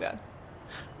 Oh, God.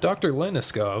 Dr.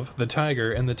 Leniskov, the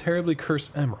Tiger, and the Terribly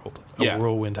Cursed Emerald, a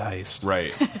whirlwind heist.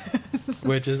 Right.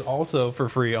 Which is also for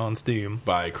free on Steam.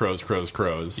 By Crows,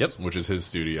 which is his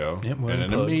studio. Yep, and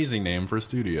an amazing name for a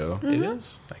studio. Mm-hmm. It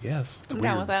is, I guess. I'm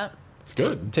down with that. It's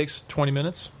good. It takes 20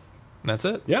 minutes. And that's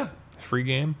it. Yeah. Free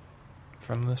game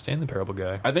from the Stanley Parable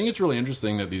guy. I think it's really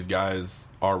interesting that these guys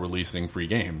are releasing free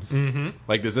games. Mm-hmm.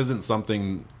 Like, this isn't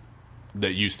something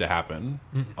that used to happen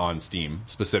on Steam,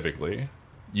 specifically.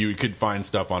 You could find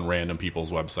stuff on random people's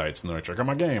websites, and they're like, check out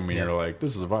my game. And you're like,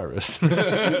 this is a virus.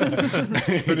 That's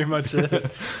pretty much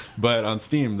it. But on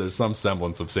Steam, there's some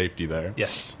semblance of safety there.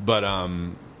 Yes. But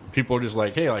people are just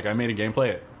like, hey, like, I made a game, play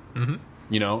it. Mm-hmm.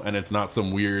 You know, and it's not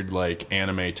some weird, like,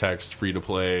 anime text,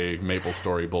 free-to-play,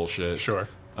 MapleStory bullshit. Sure.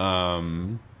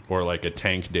 Or, like, a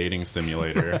tank dating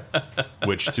simulator.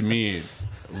 Which, to me...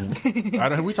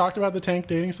 have we talked about the tank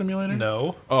dating simulator?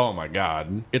 No. Oh, my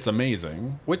God. It's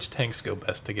amazing. Which tanks go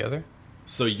best together?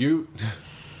 So you...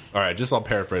 All right, I'll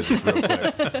paraphrase this real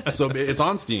quick. So it's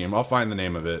on Steam. I'll find the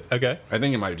name of it. Okay. I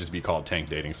think it might just be called Tank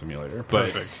Dating Simulator.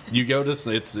 But Perfect. you go to...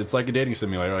 It's like a dating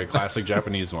simulator, like a classic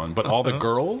Japanese one. But all the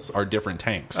girls are different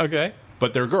tanks. Okay.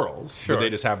 But they're girls. Sure. But they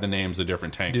just have the names of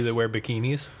different tanks. Do they wear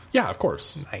bikinis? Yeah, of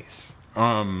course. Nice.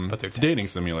 But they're dating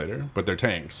simulator, but they're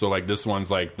tanks. So like this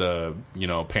one's like the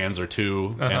Panzer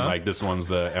II, and like this one's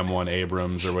the M1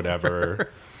 Abrams or whatever,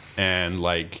 and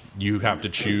like you have to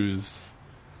choose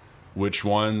which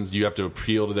ones you have to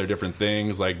appeal to their different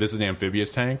things. Like this is an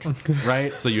amphibious tank,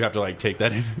 right? So you have to like take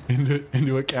that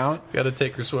into account. Got to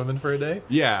take her swimming for a day.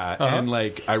 Yeah, and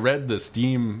like I read the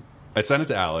Steam. I sent it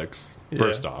to Alex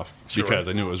first off because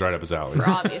I knew it was right up his alley for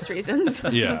obvious reasons.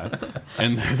 Yeah,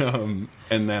 and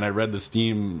then I read the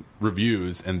Steam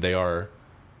reviews and they are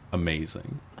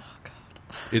amazing. Oh God,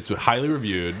 it's highly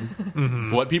reviewed.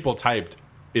 Mm-hmm. What people typed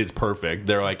is perfect.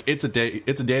 They're like, it's a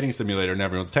dating simulator and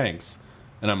everyone's tanks.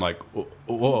 And I'm like,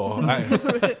 whoa,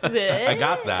 I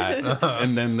got that.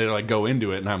 And then they like go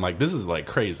into it, and I'm like, this is like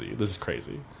crazy. This is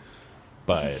crazy.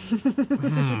 But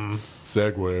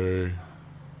segue.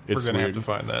 We're going to have to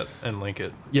find that and link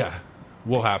it. Yeah,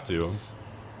 we'll have to.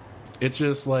 It's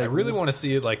just like... I really want to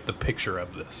see like the picture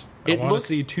of this. I want to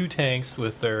see two tanks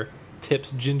with their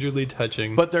tips gingerly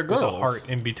touching, but they're girls. With a heart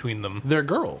in between them. They're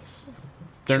girls.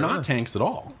 They're not tanks at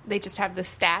all. They just have the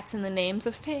stats and the names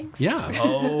of tanks. Yeah.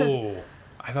 Oh...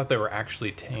 I thought they were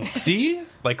actually tanks. See?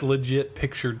 Like legit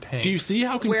pictured tanks. Do you see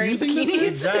how confusing this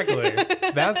is? Exactly.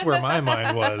 That's where my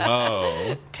mind was.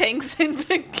 Oh. Tanks in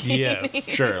bikinis. Yes.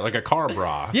 Sure, like a car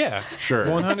bra. Yeah. Sure.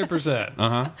 100%.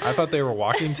 Uh-huh. I thought they were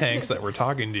walking tanks that were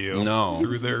talking to you. No.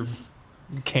 Through their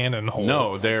cannon hole.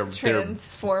 No, they're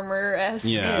Transformer-esque.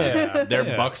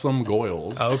 they're buxom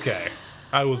goyles. Okay.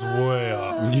 I was way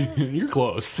off. You're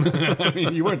close. I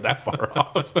mean, you weren't that far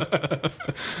off.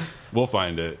 We'll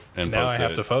find it and Now post I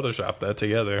have it. to Photoshop that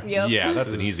together. Yep. Yeah,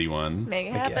 that's an easy one. Make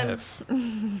it I happen. guess.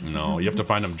 No, you have to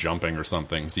find them jumping or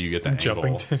something so you get that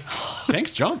Jumping angle.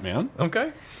 Tanks jump, man.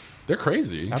 Okay. They're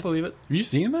crazy. I believe it. Have you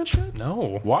seen that shit?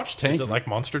 No. Watch Tank. Is it like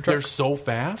monster They're trucks? so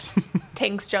fast.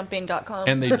 Tanksjumping.com.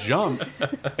 And they jump.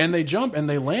 and they jump and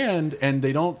they land and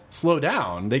they don't slow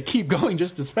down. They keep going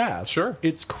just as fast. Sure.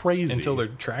 It's crazy. Until their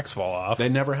tracks fall off. That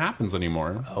never happens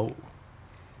anymore. Oh.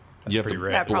 You have pretty to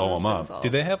rad. that blow problem's them been up. solved. Do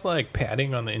they have like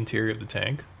padding on the interior of the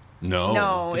tank? No.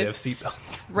 No, Do they have it's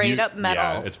seatbelts? rated You- up metal.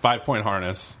 Yeah, it's 5-point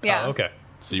harness. Yeah. Oh, okay.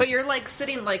 So you- But you're like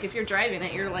sitting, like if you're driving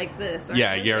it, you're like this. aren't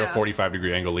yeah, you? you're at a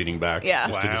 45-degree angle leaning back. Yeah.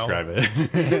 Just to Wow. describe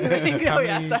it. Oh,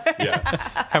 yeah, sorry. yeah.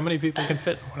 How many people can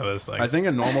fit in one of those things? I think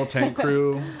a normal tank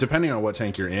crew, depending on what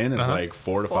tank you're in, is like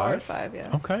 4 to 4 or 5. 5,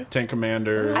 yeah. Okay. Tank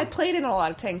commander. I played in a lot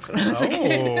of tanks when I was a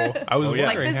kid. Oh, I was yeah. wondering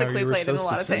Like, how physically you were played so in a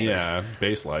lot of specific. things. Yeah,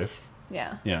 base life.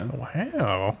 Yeah. Yeah.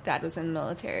 Wow. Dad was in the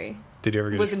military. Did you ever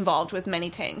get Was involved with many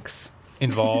tanks.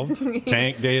 involved?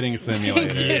 Tank dating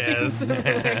simulator. Yes.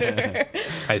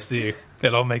 I see.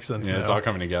 It all makes sense Yeah, now. it's all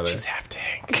coming together. She's half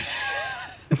tank.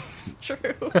 It's true.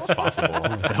 It's possible.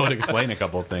 That would explain a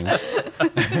couple of things.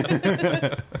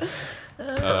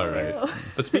 All right.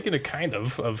 But speaking of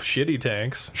shitty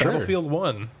tanks, Sure. Battlefield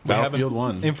 1. We have Battlefield an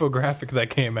 1. infographic that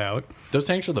came out. Those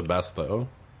tanks are the best, though,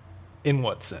 In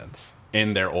what sense?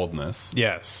 in their oldness.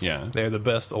 Yes. Yeah. They're the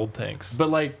best old tanks. But,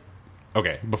 like,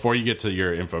 okay, before you get to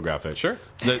your infographic. Sure.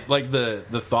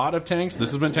 The thought of tanks,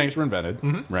 this is when tanks were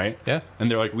invented, right? Yeah. And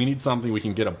they're like, we need something we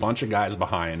can get a bunch of guys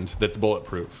behind that's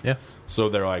bulletproof. Yeah. So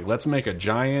they're like, let's make a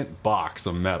giant box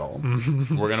of metal.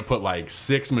 We're going to put like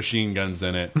 6 machine guns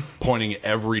in it, pointing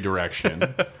every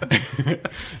direction.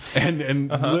 and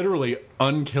literally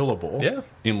unkillable. Yeah.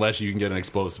 Unless you can get an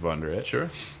explosive under it. Sure.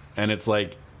 And it's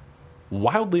like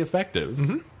wildly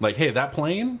effective. Like, hey, that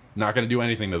plane, not going to do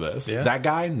anything to this. Yeah. That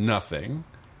guy, nothing.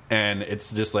 And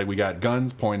it's just like we got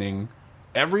guns pointing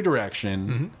every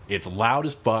direction. It's loud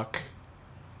as fuck.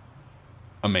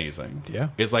 Amazing. Yeah.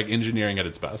 It's like engineering at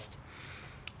its best.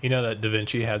 You know that Da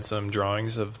Vinci had some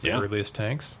drawings of the Yeah. earliest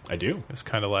tanks? I do. It's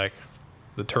kind of like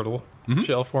the turtle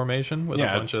shell formation with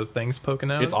Yeah, a bunch of things poking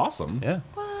out. It's awesome. Yeah.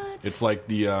 What? It's like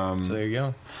the So there you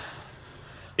go.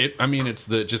 it's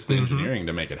the engineering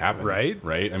to make it happen.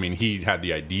 Right. I mean, he had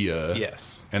the idea.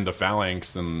 Yes. And the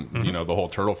phalanx and the whole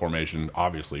turtle formation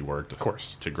obviously worked, of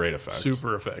course. to great effect.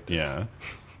 Super effective. Yeah.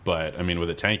 But I mean, with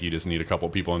a tank, you just need a couple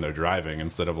people in there driving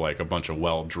instead of like a bunch of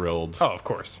well-drilled Oh, of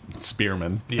course.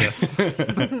 spearmen. Yes.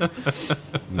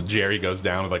 Jerry goes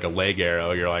down with like a leg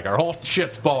arrow. You're like, our whole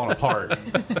shit's falling apart.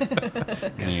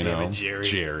 You know, it,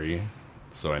 Jerry.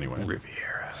 So anyway,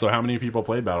 Riviera. so how many people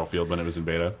played Battlefield when it was in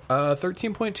beta?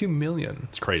 13.2 million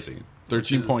It's crazy.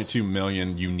 13.2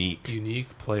 million unique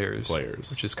unique players. Players.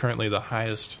 Which is currently the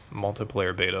highest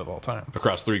multiplayer beta of all time.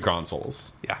 across 3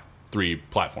 consoles, Yeah. 3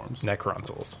 platforms.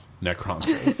 Necronsoles.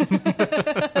 Necronsoles.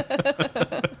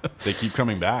 They keep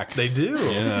coming back. They do.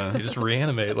 Yeah. They just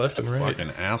reanimate left and right.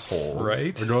 Fucking assholes.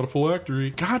 Right? I got a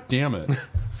phylactery. God damn it.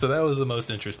 So that was the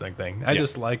most interesting thing. I Yeah.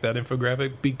 just like that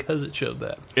infographic because it showed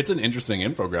that. It's an interesting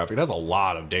infographic. It has a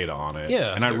lot of data on it.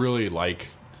 Yeah. And I really like...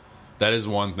 That is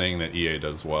one thing that EA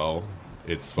does well.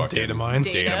 It's fucking... Data mine?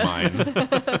 Data mine.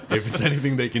 If it's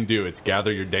anything they can do, it's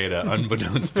gather your data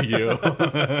unbeknownst to you.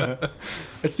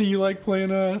 I see you like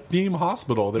playing a Theme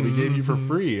Hospital that we gave you for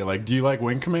free. Like, do you like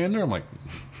Wing Commander? I'm like,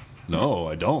 no,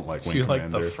 I don't like Wing You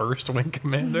Commander. like the first Wing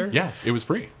Commander? Yeah, it was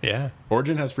free. Yeah.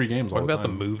 Origin has free games What all the about the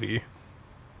time. movie?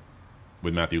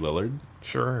 With Matthew Lillard?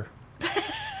 Sure.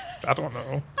 I don't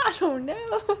know. I don't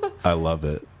know. I love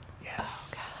it.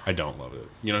 Yes. I don't love it.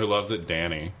 You know who loves it?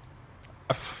 Danny.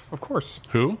 Of course.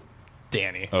 Who?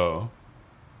 Danny. Oh,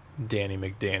 Danny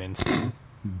McDannons.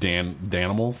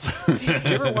 Danimals? Did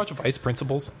you ever watch Vice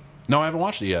Principals? No, I haven't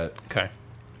watched it yet. Okay.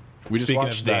 We just Speaking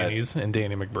watched of that. Danny's and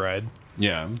Danny McBride,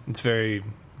 Yeah, it's very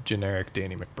generic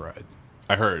Danny McBride.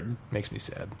 I heard. Makes me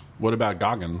sad. What about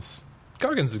Goggins?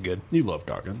 Goggins is good. You love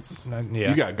Goggins. Yeah.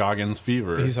 You got Goggins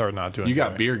fever. He's hard not to You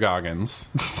got enjoy. beer Goggins.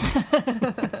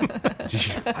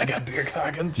 I got beer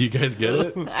Goggins. Do you guys get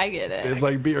it? I get it. It's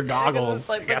like beer Yeah, 'cause goggles. It's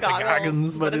like the got the goggles,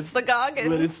 goggins, but it's the goggins.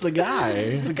 But it's the guy.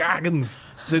 It's a Goggins.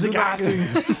 It's the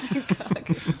Goggins.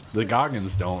 The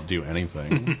Goggins don't do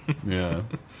anything. Yeah.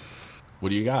 What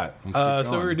do you got? Let's keep So we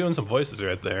going. were doing some voices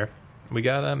right there. We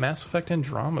got Mass Effect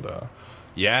Andromeda.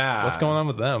 Yeah. What's going on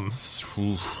with them?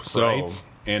 So, Right.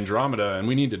 Andromeda, and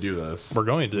we need to do this. We're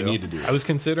going to. We need to do I was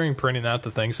considering printing out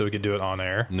the thing so we could do it on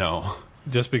air. No.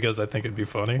 just because I think it'd be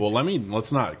funny. Well,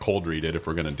 let's not cold read it if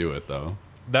we're going to do it, though.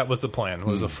 That was the plan.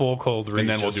 Was a full cold read, And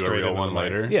then we'll just do a straight real into one the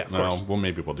later? mics. Yeah, of course. Well,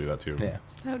 maybe we'll do that, too. Yeah.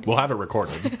 We'll have it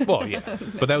recorded. Well, yeah,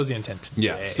 but that was the intent today.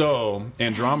 Yeah, so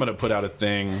Andromeda put out a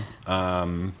thing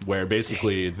where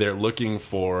basically they're looking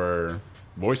for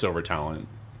voiceover talent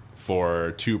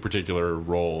for 2 particular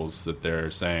roles that they're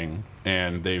saying,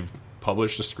 and they've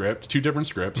published a script, 2 different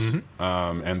scripts,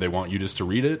 and they want you just to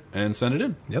read it and send it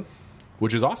in. Yep.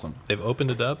 Which is awesome. They've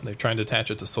opened it up. They're trying to attach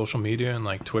it to social media and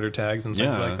like Twitter tags and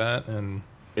things like that. And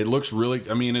it looks really,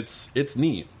 I mean, it's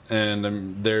neat.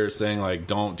 And they're saying, like,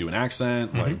 don't do an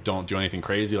accent, like, don't do anything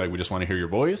crazy. Like, we just want to hear your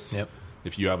voice. Yep.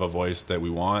 If you have a voice that we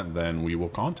want, then we will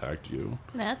contact you.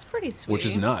 That's pretty sweet. Which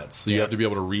is nuts. So you have to be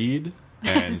able to read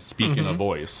and speak in a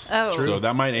voice. Oh, so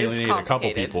that might It's alienate a couple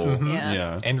complicated. people.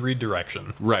 Yeah. and read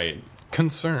direction. Right.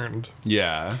 Concerned.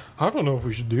 Yeah. I don't know if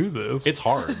we should do this. It's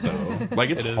hard, though. Like,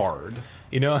 it's It is. hard.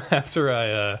 You know, after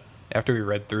we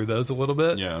read through those a little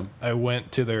bit, Yeah. I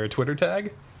went to their Twitter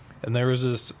tag, and there was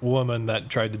this woman that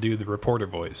tried to do the reporter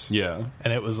voice. Yeah.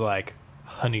 And it was like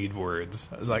honeyed words.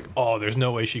 I was like, oh, there's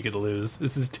no way she could lose.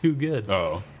 This is too good.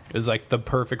 Oh. It was like the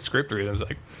perfect script read. I was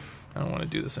like, I don't want to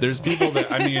do this anymore. There's people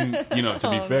that, I mean, you know, to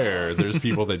be fair, there's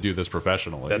people that do this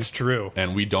professionally. That's true.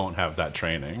 And we don't have that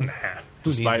training. Who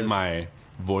Despite needs it? my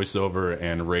voiceover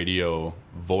and radio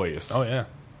voice. Oh, yeah.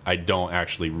 I don't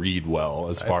actually read well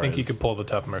as far I think as you could pull the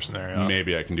tough mercenary off.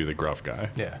 maybe I can do the gruff guy.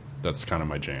 Yeah. That's kind of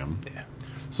my jam. Yeah.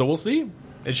 So we'll see.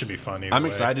 It should be fun either I'm way.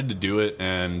 excited to do it,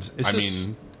 and It's I just-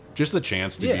 mean, just the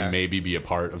chance to Yeah. maybe be a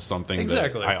part of something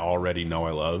Exactly. that I already know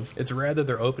I love. It's rad that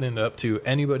they're opening it up to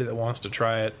anybody that wants to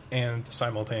try it and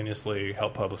simultaneously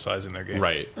help publicizing their game.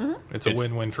 Right. It's a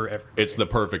win-win for everybody. It's the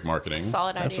perfect marketing.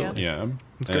 Solid idea. Absolutely. Yeah.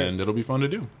 great. And it'll be fun to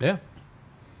do. Yeah.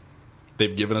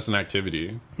 They've given us an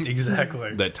activity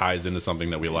Exactly. that ties into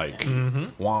something that we like.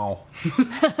 Wow.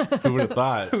 Who would have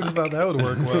thought? Who'd have thought that would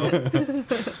work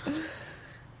well?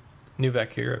 New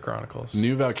Valkyria Chronicles.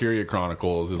 New Valkyria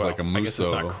Chronicles is Well, like a I guess it's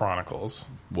not Muso. Chronicles.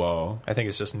 Whoa. I think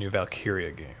it's just a New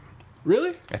Valkyria game.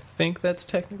 Really? I think that's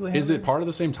technically Is how it part of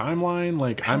the same timeline?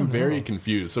 Like, I'm very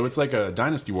confused. So it's like a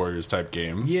Dynasty Warriors type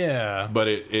game. Yeah. But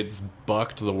it's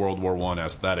bucked the World War I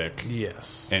aesthetic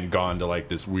Yes. and gone to like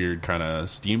this weird kind of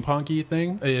steampunky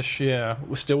thing. Ish, yeah.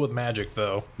 Still with magic,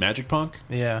 though. Magic punk?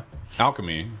 Yeah.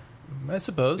 Alchemy I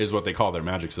suppose. is what they call their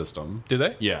magic system. Do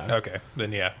they? Yeah. Okay.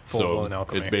 Then, yeah. So Full-blown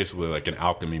alchemy. it's basically like an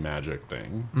alchemy magic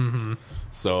thing. Mm-hmm.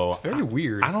 So it's very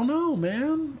weird. I don't know,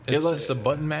 man. It's just a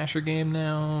button masher game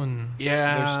now, and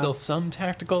Yeah. there's still some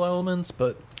tactical elements,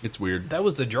 but It's weird. that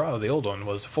was the draw of the old one,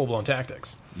 was full-blown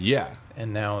tactics. Yeah.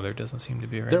 And now there doesn't seem to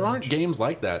be very There much. aren't games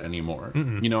like that anymore.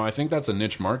 You know, I think that's a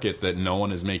niche market that no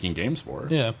one is making games for.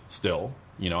 Yeah. Still.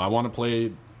 You know, I want to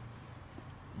play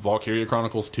Valkyria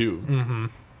Chronicles 2. Mm-hmm.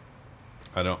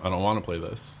 I don't want to play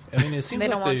this. I mean, it seems They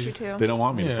like don't want you to. They don't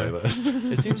want me Yeah. to play this.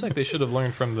 It seems like they should have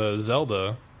learned from the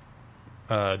Zelda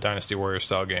Dynasty Warrior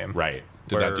style game. Right.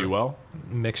 Did Where- that do well?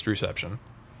 Mixed reception.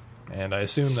 And I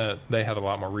assume that they had a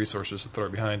lot more resources to throw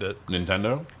behind it.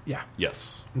 Nintendo? Yeah.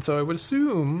 Yes. And so I would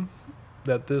assume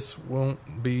that this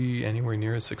won't be anywhere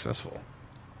near as successful.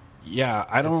 Yeah,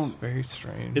 I It's don't... very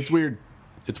strange. It's weird.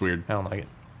 It's weird. I don't like it.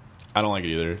 I don't like it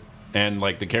either. And,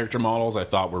 like, the character models I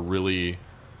thought were really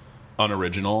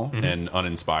unoriginal and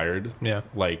uninspired. Yeah.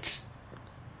 Like,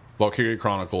 Valkyria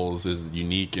Chronicles is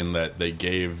unique in that they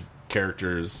gave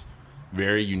characters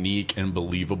very unique and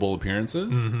believable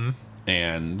appearances.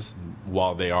 And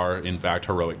while they are, in fact,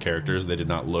 heroic characters, they did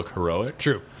not look heroic.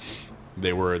 True.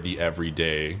 They were the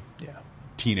everyday Yeah.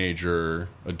 teenager,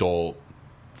 adult,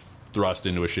 thrust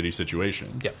into a shitty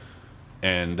situation. Yeah.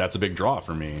 And that's a big draw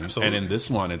for me. Absolutely. And in this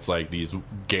one, it's like these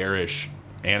garish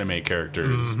anime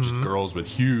characters, just girls with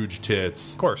huge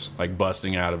tits. Of course. Like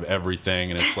busting out of everything.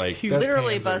 And it's like, Huge. that's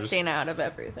Literally Panzers. busting out of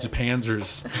everything. just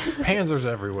Panzers, Panzers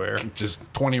everywhere.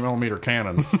 just 20mm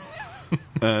cannons.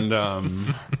 And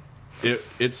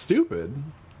it's stupid.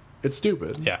 It's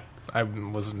stupid. Yeah. I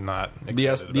was not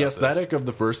excited The about aesthetic of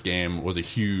the first game was a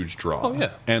huge draw. Oh,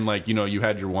 yeah. And, like, you know, you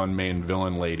had your one main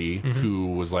villain lady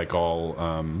who was, like, all...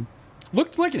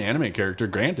 looked like an anime character,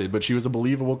 granted, but she was a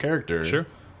believable character. Sure.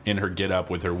 In her get-up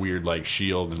with her weird, like,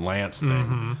 shield and lance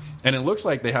thing. And it looks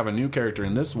like they have a new character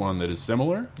in this one that is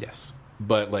similar, this. Yes.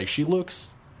 but, like, she looks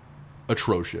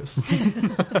atrocious.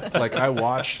 Like, I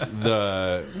watched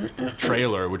the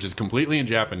trailer, which is completely in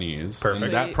Japanese. Perfect.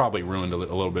 And that Sweet. probably ruined a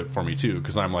little bit for me, too,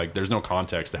 because I'm like, there's no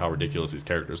context to how ridiculous these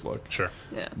characters look. Sure.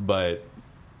 Yeah. But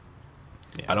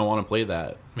I don't want to play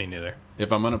that. Me neither.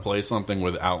 If I'm going to play something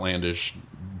with outlandish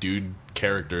dude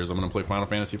characters, I'm going to play Final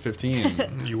Fantasy 15.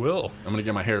 I'm You will. going to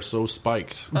get my hair so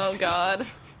spiked. Oh God.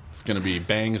 It's going to be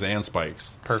bangs and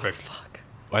spikes. Perfect.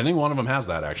 I think one of them has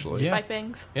that, actually. Spike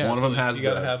bangs. Yeah, One of them has you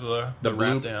gotta have the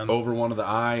wrap loop down. over one of the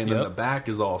eye, and then Yep. the back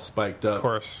is all spiked up. Of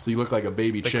course. So you look like a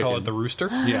baby They chicken. call it the rooster.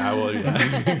 Yeah, well,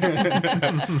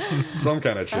 yeah. Some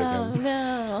kind of chicken. Oh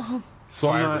no! So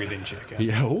I'm Fire not- breathing chicken.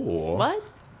 Yeah. Ooh. What?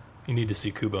 You need to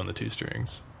see Kubo and the Two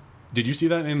Strings. Did you see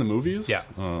that in the movies? Yeah.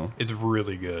 Oh, It's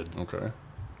really good, okay.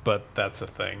 but that's a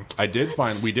thing.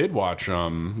 We did watch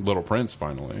Little Prince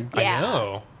finally. Yeah. I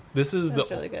know. This is That's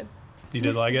the. really good. You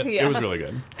did like it? Yeah. It was really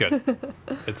good. Good.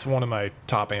 It's one of my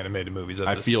top animated movies. At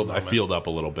I this feeled moment. up a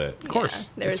little bit. Of course, Yeah,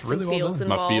 there was it's some really well feels done.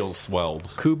 My involved. feels swelled.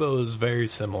 Kubo is very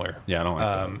similar. Yeah, I don't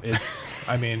like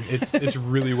that. It's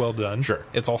really well done. Sure.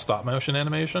 It's all stop motion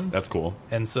animation. That's cool.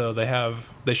 And so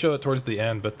they show it towards the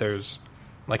end, but there's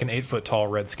like an 8-foot tall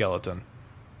red skeleton.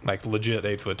 Like legit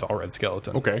 8-foot tall red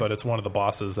skeleton. Okay. But it's one of the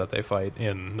bosses that they fight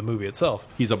in the movie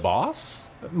itself. He's a boss?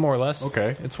 More or less.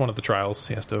 Okay. It's one of the trials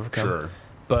he has to overcome. Sure.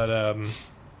 But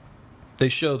they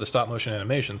show the stop motion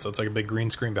animation, so it's like a big green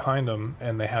screen behind them,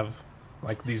 and they have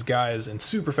like these guys in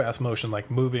super fast motion, like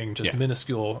moving just Yeah.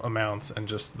 minuscule amounts, and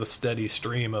just the steady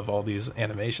stream of all these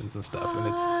animations and stuff,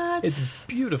 and it's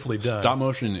beautifully done. Stop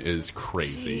motion is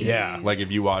crazy. Yeah. Like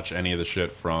if you watch any of the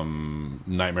shit from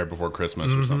Nightmare Before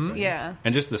Christmas or something. Yeah.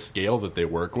 And just the scale that they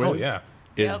work with Oh, yeah.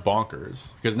 is Yep.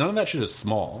 bonkers. Because none of that shit is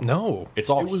small. No, It's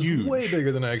all it was huge. way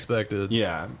bigger than I expected.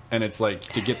 Yeah. And it's like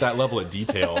to get that level of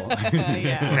detail.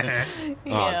 Yeah.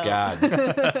 Oh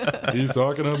God. He's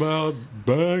talking about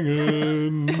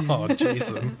banging. Oh,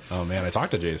 Jason, Oh man, I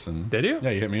talked to Jason. Did you?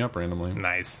 Yeah, he hit me up randomly.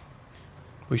 nice.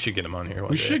 We should get him on here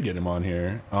one We day. should get him on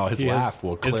here. Oh, his He is- laugh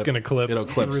will clip. it's gonna clip It'll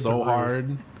clip through the so roof.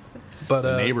 hard. But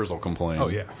The neighbors will complain. oh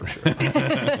yeah, for sure.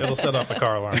 It'll set off the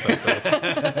car alarms outside.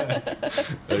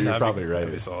 You're probably That'd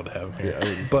right. be solid to have him here.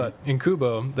 Yeah. But in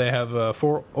Kubo, they have a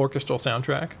 4 orchestral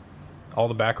soundtrack. All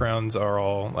the backgrounds are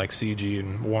all like CG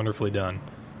and wonderfully done.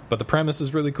 But the premise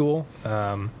is really cool.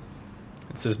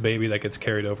 It's this baby that gets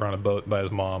carried over on a boat by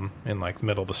his mom in like the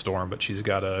middle of a storm, but she's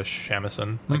got a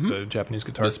shamisen, like the Japanese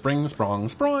guitar. The spring, sprong.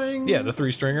 Yeah, the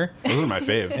 3-stringer. Those are my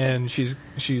fave. And she's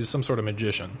some sort of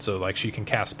magician, so like she can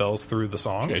cast spells through the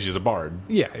songs. Yeah, she's a bard.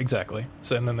 Yeah, exactly.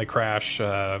 So and then they crash.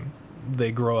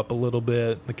 They grow up a little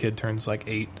bit. The kid turns like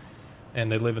 8,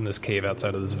 and they live in this cave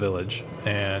outside of this village.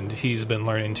 And he's been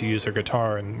learning to use her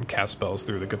guitar and cast spells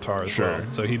through the guitar as Sure.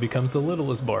 well. So he becomes the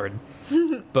littlest bard.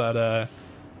 But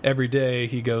every day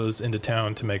he goes into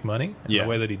town to make money. And Yeah. the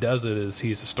way that he does it is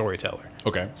he's a storyteller.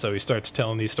 Okay. So he starts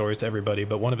telling these stories to everybody.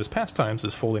 But one of his pastimes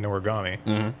is folding origami.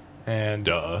 Mm-hmm. And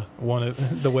Duh. one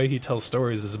of the way he tells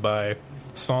stories is by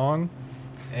song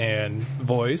and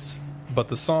voice, but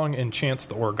the song enchants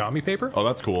the origami paper. Oh,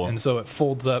 that's cool. And so it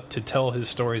folds up to tell his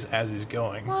stories as he's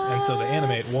going. And so they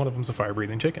animate one of them's a fire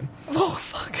breathing chicken. Oh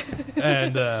fuck.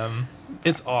 And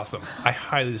it's awesome. I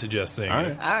highly suggest seeing All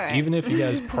it. right. All right. Even if you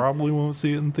guys probably won't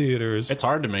see it in theaters. It's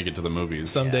hard to make it to the movies.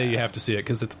 Someday you have to see it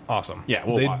because it's awesome. Yeah,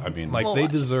 well, they, I mean- like We'll they watch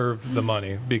it. deserve the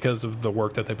money because of the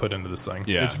work that they put into this thing.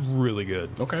 Yeah. It's really good.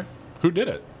 Okay. Who did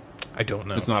it? I don't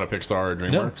know. It's not a Pixar or no,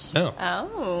 DreamWorks? no,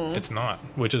 Oh. it's not.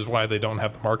 Which is why they don't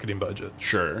have the marketing budget.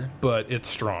 Sure. But it's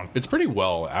strong. It's pretty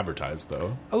well advertised,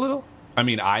 though. A little. I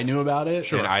mean, I knew about it,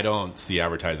 Sure. and I don't see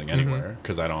advertising anywhere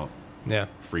because I don't Yeah.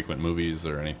 frequent movies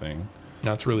or anything.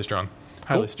 No, it's really strong.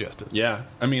 Highly Cool. suggested. Yeah.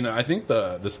 I mean, I think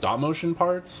the stop motion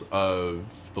parts of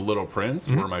The Little Prince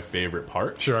were my favorite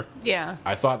parts. Sure. Yeah.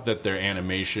 I thought that their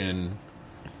animation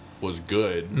was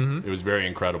good. It was very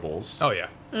Incredibles. Oh, yeah.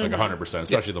 Like 100%,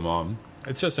 especially the mom.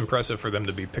 It's just impressive for them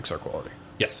to be Pixar quality.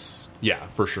 Yes. Yeah,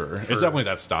 for sure. It's definitely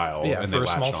that style. Yeah, and for they a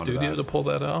small latched onto studio that. to pull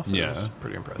that off Yeah. is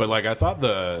pretty impressive. But like I thought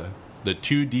the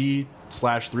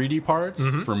 2D/3D parts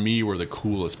for me were the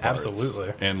coolest parts.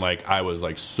 Absolutely. And like I was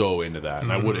like so into that.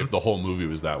 And I would if the whole movie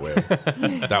was that way.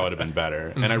 That would have been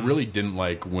better. And I really didn't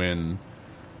like when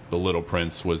The Little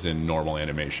Prince was in normal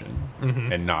animation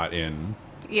and not in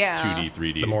Yeah. 2D,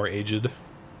 3D. the more aged.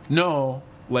 No,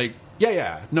 like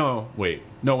no, wait.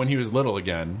 No, when he was little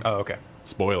again. Oh, okay.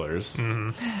 Spoilers.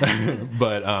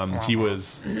 But he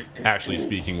was actually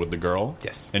speaking with the girl.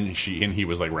 Yes. And he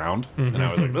was like round. And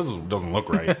I was like, doesn't look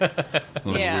right. It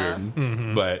looks Yeah.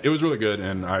 weird. But it was really good,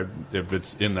 and if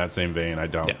it's in that same vein, I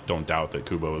Yeah. don't doubt that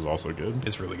Kubo is also good.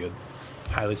 It's really good.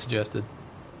 Highly suggested.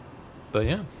 But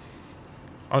yeah.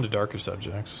 On to darker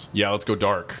subjects. Yeah, let's go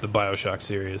dark. The Bioshock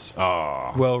series.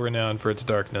 Oh, Well renowned for its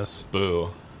darkness.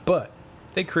 boo. But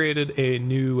they created a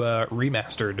new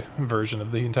remastered version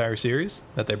of the entire series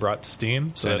that they brought to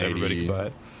Steam so that everybody could buy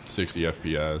it. 60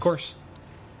 FPS. Of course.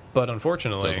 But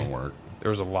unfortunately, Doesn't work. there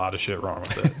was a lot of shit wrong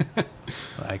with it.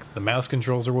 Like, the mouse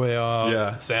controls are way off, Yeah.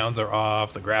 the sounds are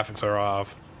off, the graphics are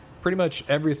off. pretty much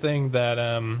everything that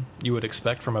you would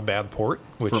expect from a bad port,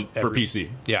 which for PC.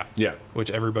 Yeah. Yeah. Which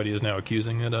everybody is now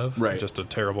accusing it of. Right. Just a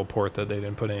terrible port that they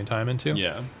didn't put any time into.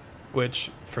 Yeah.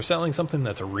 Which, for selling something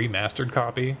that's a remastered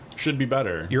copy, Should be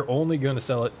better. you're only going to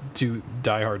sell it to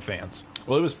diehard fans.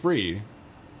 Well, it was free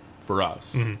for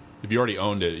us. If you already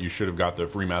owned it, you should have got the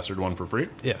remastered one for free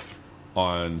If.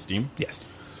 on Steam.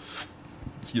 Yes.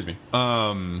 Excuse me.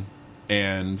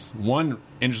 And one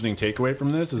interesting takeaway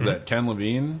from this is that Ken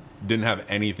Levine didn't have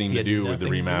anything He to had do with the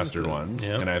nothing to do with remastered it. ones,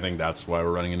 Yep. and I think that's why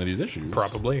we're running into these issues.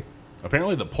 Probably.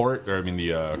 Apparently, the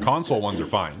console ones are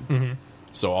fine.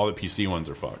 So all the PC ones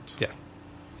are fucked. Yeah.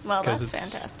 Well, that's 'Cause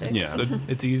it's- fantastic. Yeah.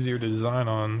 It's easier to design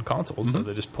on consoles, so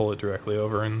they just pull it directly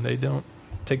over and they don't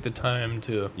take the time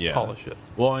to Yeah. polish it.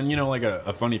 Well, and like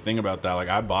a funny thing about that, like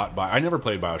I never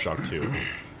played Bioshock 2.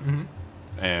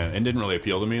 And it didn't really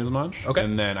appeal to me as much. Okay.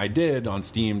 And then I did on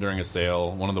Steam during a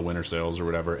sale, one of the winter sales or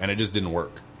whatever, and it just didn't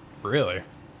work. Really?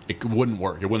 It wouldn't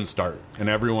work. It wouldn't start. And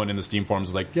everyone in the Steam forums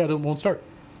is like, yeah, it won't start.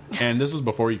 And this was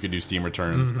before you could do Steam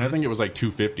returns. And I think it was like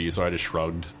 $250, so I just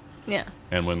shrugged Yeah.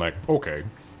 and went like, okay.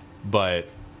 But,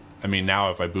 I mean,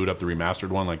 now if I boot up the remastered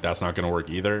one, like, that's not going to work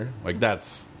either. Like,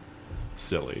 that's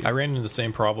silly. I ran into the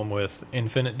same problem with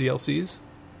Infinite DLCs.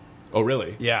 Oh,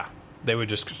 really? Yeah. They would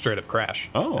just straight up crash.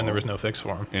 Oh. And there was no fix for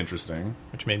them, Interesting.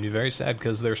 which made me very sad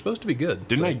because they're supposed to be good.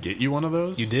 Didn't So- I get you one of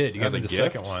those? You did. You got As me a the gift?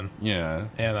 second one. Yeah.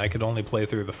 And I could only play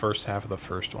through the first half of the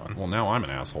first one. Well, now I'm an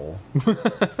asshole.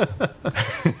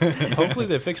 Hopefully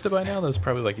they fixed it by now. That was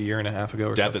probably like a year and a half ago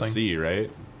or Death something. at Sea,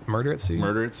 right? Murder at Sea?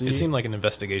 Murder at Sea? It seemed like an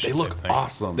investigation. They look type thing.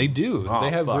 awesome. They do. Oh, they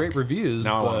have fuck. great reviews.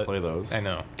 Now I want to but play those. I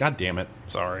know. God damn it.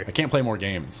 Sorry. I can't play more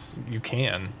games. You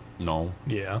can. No.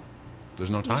 Yeah. There's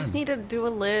no You time. just need to do a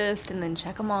list and then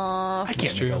check them off. I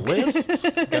can't It's make a true.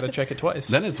 list. Gotta check it twice.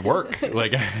 Then it's work.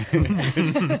 Like,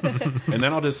 and then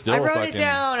I'll just still I wrote fucking, it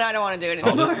down. I don't want to do it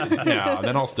anymore. Yeah,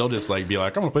 then I'll still just like be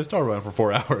like, I'm gonna play Starbound for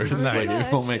 4 hours. Like,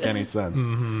 it won't make any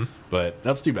sense. But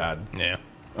that's too bad. yeah.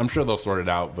 I'm sure they'll sort it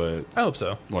out, but I hope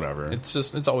so. whatever.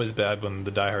 It's always bad when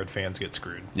the diehard fans get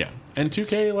screwed. Yeah, and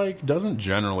 2K like doesn't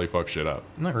generally fuck shit up.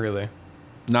 Not really.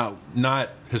 Not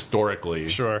historically.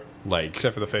 Sure. Like,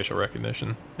 Except for the facial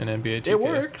recognition in NBA 2K. it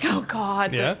works. Oh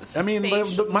God. Yeah. I mean, my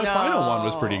final one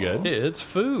was pretty good. It's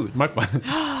food. My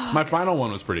final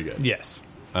one was pretty good. Yes.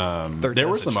 There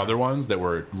were some other ones that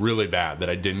were really bad that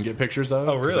I didn't get pictures of.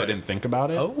 Oh, really? 'cause I didn't think about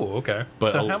it. Oh, okay.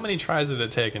 But so a- how many tries did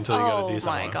it take until you got a Oh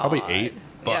decent my one? God. Probably 8.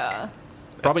 Yeah.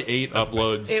 Probably 8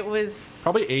 uploads. It was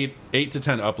Probably 8 to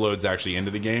 10 uploads actually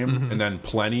into the game, and then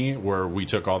plenty where we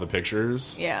took all the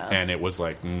pictures. Yeah. And it was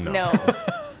like, no. no.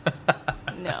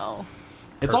 No.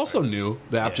 It's also new.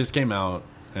 The app just came out,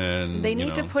 and They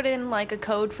need to put in like a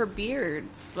code for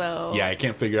beards, though. Yeah, I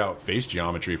can't figure out face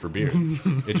geometry for beards.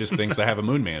 It just thinks I have a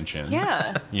Moon Man chin.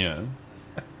 Yeah. Yeah.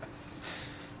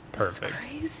 Perfect.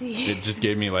 Crazy. It just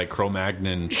gave me like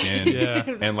Cro-Magnon chin Yeah.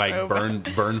 and like so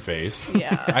burn face.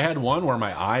 Yeah. I had one where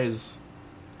my eyes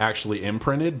actually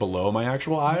imprinted below my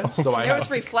actual eyes, so I There had,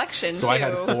 was reflection so too, I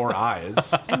had 4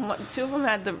 eyes. and 2 of them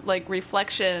had the like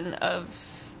reflection of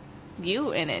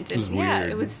you in it. And was yeah,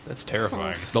 weird. it was. That's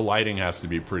terrifying. The lighting has to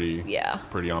be pretty Yeah.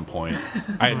 pretty on point.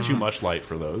 I had too much light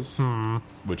for those,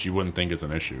 which you wouldn't think is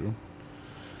an issue.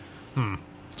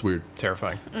 It's weird.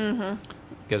 Terrifying. Mm-hmm.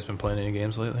 You guys been playing any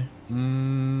games lately?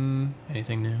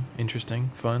 Anything new?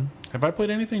 Interesting? Fun? Have I played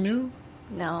anything new?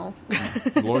 No.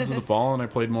 Lords of the Fallen I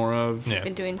played more of. Yeah.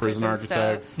 Been doing Prison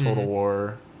Architect, stuff. Total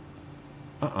War.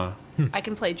 I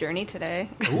can play Journey today.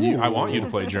 I want you to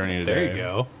play Journey today. There you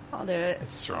go. I'll do it.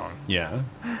 It's strong. Yeah.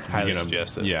 Highly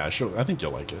suggest it. Yeah, sure. I think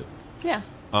you'll like it. Yeah.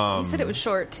 You said it was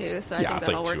short too, so I think it's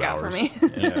that'll like 2 work out for hours. me.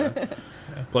 Yeah.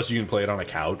 Plus, you can play it on a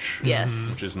couch. Yes.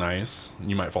 Which is nice.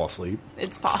 You might fall asleep.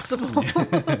 It's possible.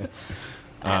 I'm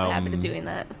happy to doing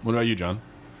that. What about you, John?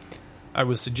 I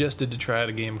was suggested to try out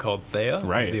a game called Thea,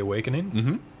 Right. The Awakening.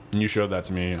 Mm-hmm. And you showed that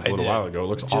to me a little did. while ago. It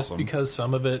looks Just awesome. because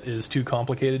some of it is too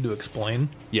complicated to explain.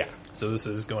 Yeah. So this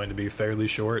is going to be fairly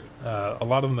short. A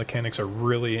lot of the mechanics are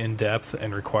really in depth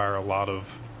and require a lot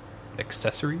of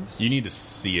accessories. You need to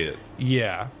see it.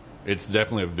 Yeah, It's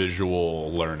definitely a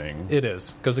visual learning. it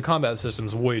is, because the combat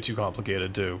system's way too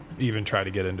complicated to even try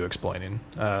to get into explaining.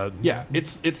 Yeah,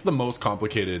 it's the most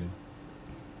complicated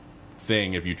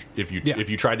thing if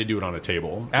you tried to do it on a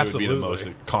table. Absolutely. It would be the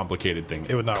most complicated thing.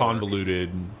 It would not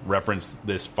convoluted. Reference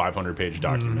this 500-page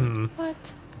document.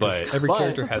 What? But every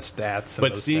character has stats. And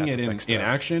But those seeing stats it affect in stuff.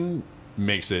 action,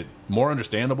 makes it more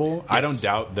understandable. Yes. I don't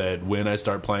doubt that when I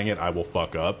start playing it, I will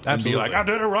fuck up and Absolutely. be like, I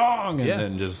did it wrong, and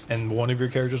then just... And one of your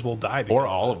characters will die. Or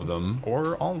all of them.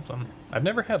 Or all of them. I've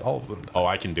never had all of them die. Oh,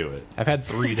 I can do it. I've had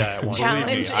 3 die at once.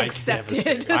 Challenge me,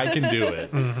 accepted. I can do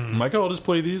it. I'm like, oh, I'll just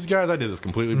play these guys. I did this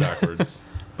completely backwards.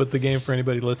 But the game, for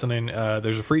anybody listening,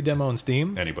 there's a free demo on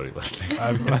Steam. Anybody listening.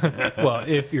 Well,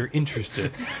 if you're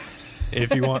interested.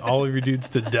 If you want all of your dudes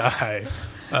to die.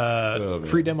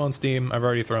 Free demo on Steam. I've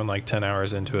already thrown like 10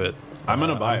 hours into it. I'm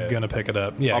going to buy it. I'm going to pick it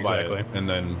up. Yeah, I'll exactly. buy it, and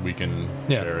then we can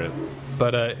share it.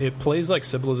 But it plays like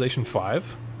Civilization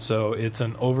 5. So it's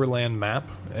an overland map.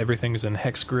 Everything's in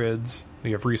hex grids.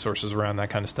 You have resources around, that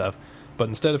kind of stuff. But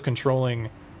instead of controlling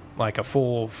like a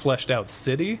full fleshed out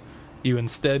city, you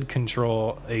instead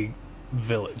control a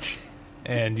village.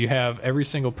 And you have every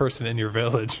single person in your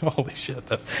village. Holy shit,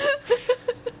 that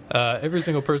every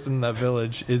single person in that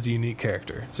village is a unique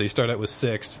character. So you start out with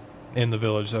 6 in the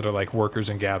village that are like workers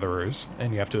and gatherers,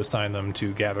 and you have to assign them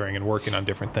to gathering and working on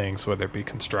different things, whether it be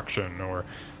construction or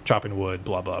chopping wood,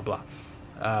 blah, blah, blah.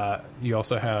 You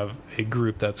also have a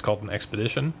group that's called an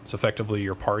expedition. It's effectively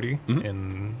your party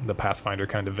in the Pathfinder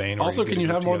kind of vein. Also, can you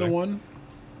have more than one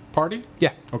party?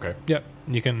 Yeah. Okay. Yep.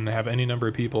 You can have any number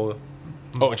of people.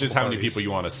 Oh, it's just how many people you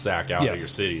want to sack out of your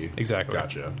city. Exactly.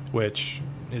 Gotcha. Which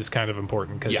is kind of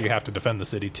important because you have to defend the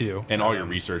city too. And all your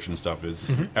research and stuff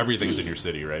is everything's in your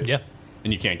city, right? Yeah.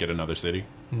 And you can't get another city?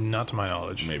 Not to my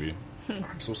knowledge. Maybe.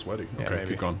 I'm so sweaty. Yeah, okay, maybe.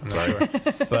 keep going. I'm not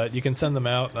sure. But you can send them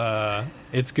out.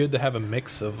 It's good to have a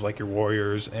mix of like your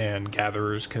warriors and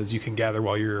gatherers because you can gather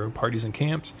while your party's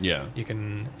encamped. Yeah. You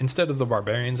can, instead of the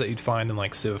barbarians that you'd find in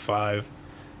like Civ 5,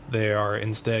 they are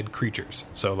instead creatures.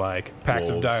 So like packs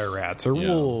of dire rats or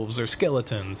wolves or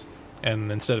skeletons.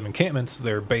 And instead of encampments,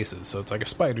 they're bases. So it's like a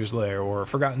spider's lair or a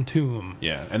forgotten tomb.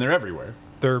 Yeah, and they're everywhere.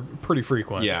 They're pretty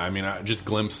frequent. Yeah, I mean, just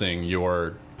glimpsing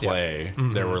your play,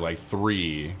 there were like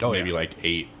 3, maybe like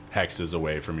 8 hexes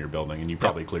away from your building, and you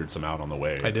probably cleared some out on the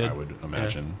way, I did. I would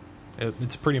imagine. Yeah.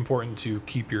 It's pretty important to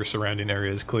keep your surrounding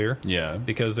areas clear. Yeah.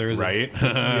 Because there is right?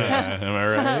 Am I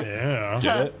right? Yeah.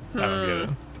 Get it? I don't get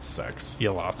it. It sucks.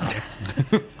 You lost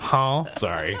me. Huh?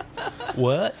 Sorry.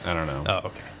 What? I don't know. Oh,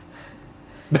 okay.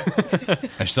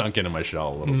 I sunk into my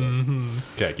shell a little bit.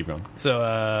 Okay, keep going.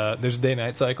 So there's a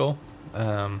day-night cycle.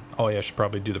 I should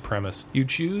probably do the premise. You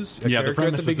choose a the character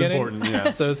premise at the beginning. is important.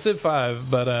 Yeah. So it's Civ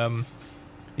 5, but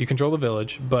you control the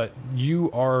village, but you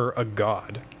are a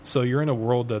god. So you're in a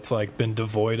world that's like been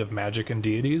devoid of magic and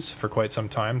deities for quite some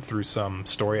time through some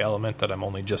story element that I'm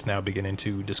only just now beginning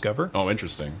to discover. Oh,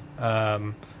 interesting.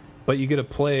 But you get to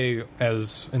play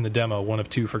as, in the demo, one of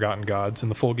 2 forgotten gods. In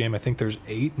the full game, I think there's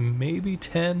 8, maybe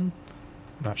 10.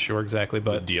 I'm not sure exactly,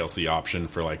 but... The DLC option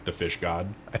for, like, the fish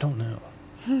god? I don't know.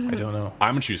 I'm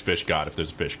going to choose fish god if there's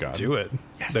a fish god. Do it.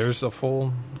 Yes. There's a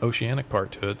full oceanic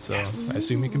part to it, so I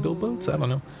assume you can build boats. I don't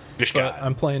know. Fish but god.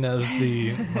 I'm playing as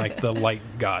the light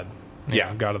god.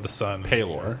 God of the sun.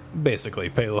 Pelor.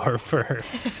 Basically, Pelor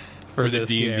for the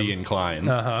D&D incline.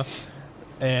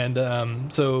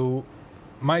 And so...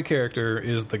 My character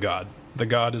is the god. The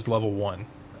god is level 1.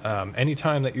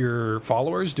 Anytime that your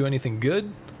followers do anything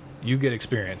good, you get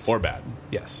experience. Or bad.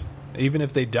 Yes. Even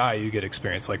if they die, you get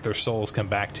experience. Like their souls come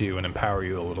back to you and empower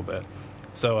you a little bit.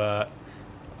 So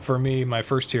for me, my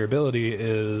first tier ability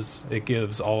is it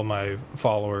gives all of my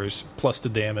followers plus to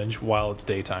damage while it's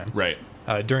daytime. Right.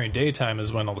 During daytime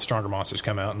is when all the stronger monsters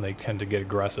come out and they tend to get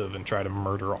aggressive and try to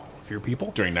murder all of your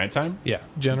people. During nighttime? Yeah,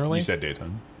 generally. You said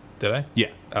daytime. Did I? Yeah.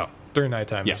 Oh. During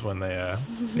nighttime is when they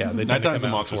nighttime's the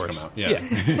monsters come out.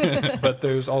 Yeah. But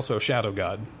there's also Shadow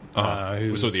God,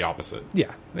 who's so the opposite.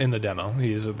 Yeah, in the demo,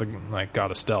 he's the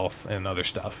god of stealth and other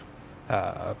stuff.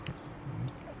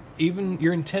 Even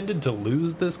you're intended to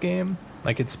lose this game,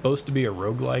 like it's supposed to be a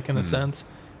roguelike in a sense,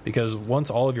 because once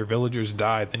all of your villagers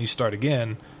die, then you start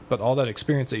again. But all that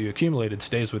experience that you accumulated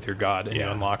stays with your god, and you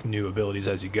unlock new abilities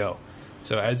as you go.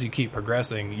 So as you keep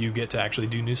progressing, you get to actually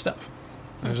do new stuff.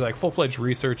 There's like full-fledged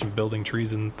research and building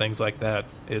trees and things like that.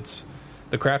 It's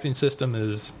the crafting system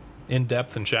is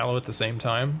in-depth and shallow at the same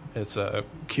time. It's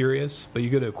curious, but you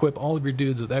got to equip all of your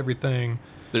dudes with everything.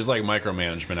 There's like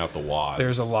micromanagement out the wad.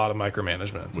 There's a lot of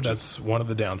micromanagement. That's one of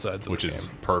the downsides of which the is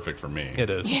game. Perfect for me. It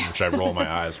is. Yeah. Which I roll my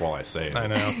eyes while I say it. I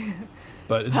know.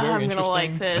 But it's very I'm interesting. gonna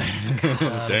like this.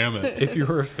 Damn it. If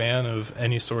you're a fan of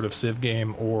any sort of Civ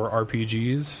game or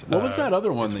RPGs, what was that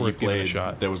other one it's that you worth giving it a played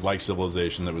shot. that was like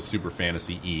Civilization that was super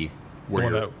fantasy-y? The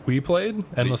one that we played,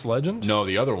 Endless Legend? No,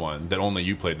 the other one that only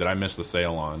you played that I missed the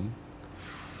sale on.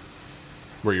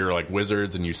 Where you're like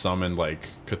wizards and you summon like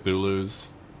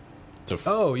Cthulhu's to...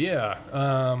 Oh, yeah.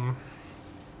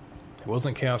 It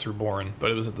wasn't Chaos Reborn, but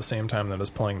it was at the same time that I was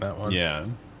playing that one. Yeah.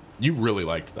 You really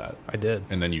liked that. I did.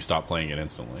 And then you stopped playing it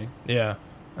instantly. Yeah.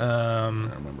 I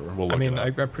remember. We'll look I it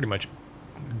up. I pretty much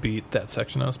beat that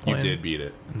section I was playing. You did beat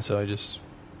it. And so I just...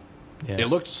 Yeah. It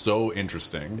looked so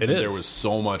interesting. It is. There was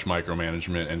so much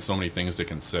micromanagement and so many things to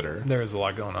consider. There is a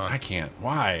lot going on. I can't.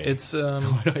 Why? It's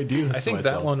Why do I do this I think to that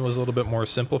myself? one was a little bit more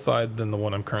simplified than the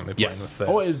one I'm currently playing with Yes. Thea.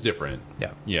 Oh, it is different.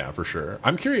 Yeah. Yeah, for sure.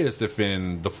 I'm curious if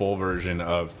in the full version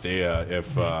of Thea,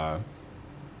 if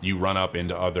you run up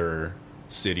into other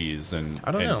cities and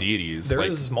I don't know. deities. There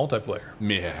is multiplayer.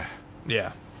 Yeah.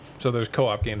 Yeah. So there's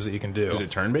co-op games that you can do. Is it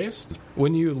turn-based?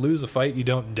 When you lose a fight, you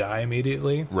don't die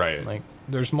immediately. Right. Like,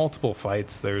 there's multiple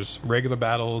fights. There's regular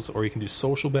battles, or you can do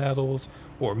social battles,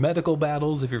 or medical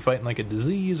battles if you're fighting like a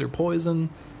disease or poison,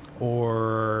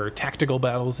 or tactical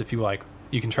battles if you like.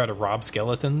 You can try to rob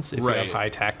skeletons if you Right. have high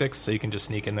tactics, so you can just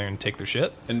sneak in there and take their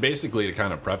shit. And basically, to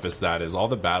kind of preface that, is all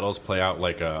the battles play out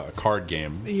like a card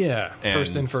game. Yeah,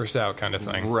 first in, And- first out kind of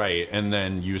thing. Right, and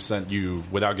then you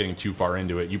without getting too far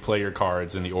into it, you play your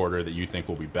cards in the order that you think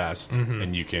will be best,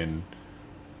 and you can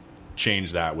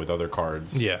change that with other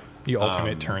cards. Yeah, you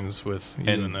alternate turns with you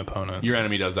and the opponent. Your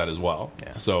enemy does that as well.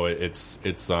 Yeah. So it's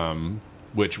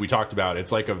which we talked about.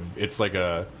 It's like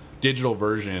a digital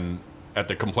version at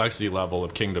the complexity level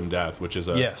of Kingdom Death, which is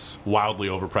a Yes. wildly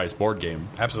overpriced board game.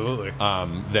 Absolutely. That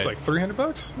It's like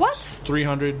 $300. What?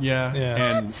 300, yeah. Yeah.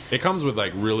 And What? it comes with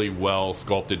like really well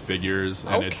sculpted figures,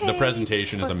 and the Okay,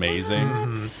 presentation is but amazing.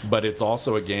 what? But it's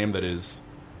also a game that is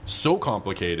so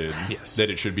complicated Yes. that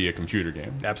it should be a computer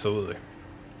game. Absolutely.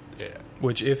 Yeah.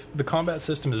 Which, if the combat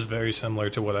system is very similar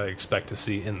to what I expect to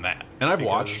see in that, And I've Because-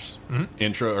 watched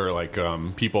intro or like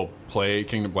people play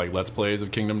Kingdom, like Let's Plays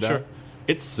of Kingdom Death. Sure.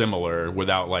 It's similar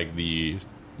without like the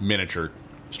miniature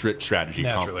strategy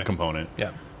Naturally. component.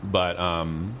 Yeah. But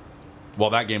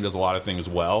while that game does a lot of things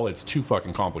well, it's too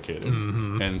fucking complicated.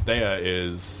 And Thea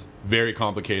is very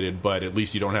complicated, but at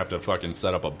least you don't have to fucking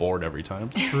set up a board every time.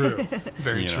 True.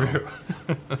 Very You true.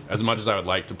 know. As much as I would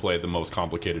like to play the most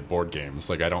complicated board games,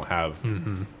 like I don't have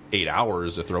 8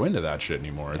 hours to throw into that shit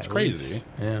anymore. It's crazy.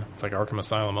 Yeah. It's like Arkham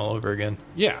Asylum all over again.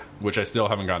 Yeah, which I still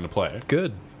haven't gotten to play.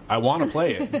 Good. I want to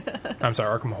play it. I'm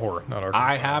sorry, Arkham Horror, not Arkham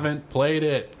I Asylum. haven't played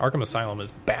it. Arkham Asylum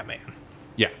is Batman.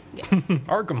 Yeah,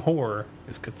 Arkham Horror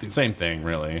is Cthulhu, same thing,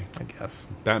 really. I guess.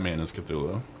 Batman is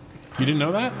Cthulhu. You didn't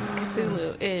know that?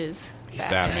 Cthulhu is He's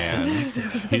Batman.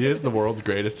 He is the world's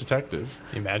greatest detective.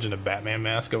 Imagine a Batman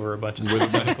mask over a bunch of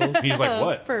tentacles. He's like, That's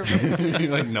what? perfect.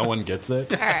 Like, no one gets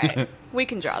it? All right, we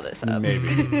can draw this up.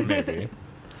 Maybe.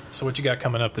 So what you got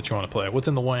coming up that you want to play? What's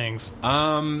in the wangs?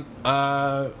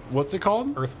 What's it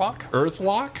called? Earthlock?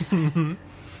 Earthlock?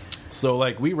 So,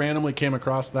 like, we randomly came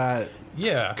across that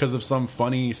Yeah. because of some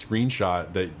funny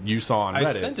screenshot that you saw on Reddit.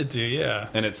 I sent it to you, yeah.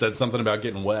 And it said something about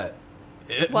getting wet.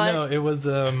 What? No, it was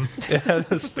it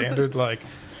had a standard like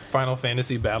Final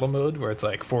Fantasy battle mode where it's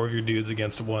like 4 of your dudes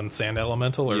against one sand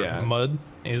elemental or Yeah. mud.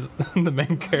 Is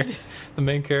the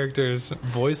main character's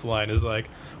voice line is like,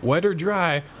 wet or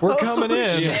dry, we're coming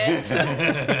in.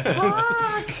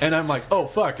 And I'm like, oh,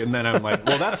 fuck. And then I'm like,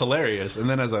 well, that's hilarious. And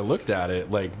then as I looked at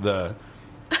it, like, the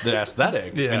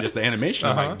aesthetic Yeah. and just the animation,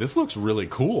 I'm like, this looks really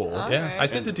cool. Yeah, Alright. I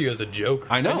sent it to you as a joke.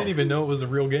 I know. I didn't even know it was a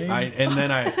real game. And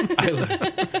then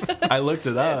I looked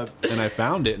it up and I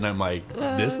found it and I'm like,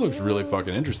 this looks really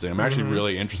fucking interesting. I'm actually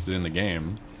really interested in the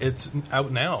game. It's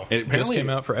out now. It It just apparently- came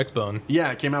out for Xbone.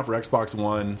 Yeah, it came out for Xbox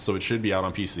One, so it should be out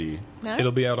on PC. No?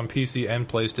 It'll be out on PC and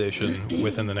PlayStation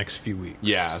within the next few weeks.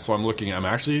 Yeah, so I'm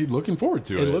actually looking forward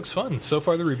to it. It looks fun. So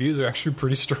far, the reviews are actually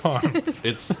pretty strong.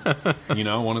 It's,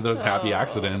 one of those happy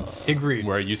accidents. Agreed.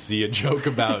 Where you see a joke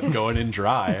about going in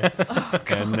dry.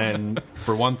 And then,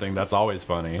 for one thing, that's always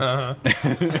funny.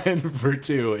 And for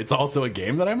two, it's also a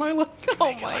game that I might like.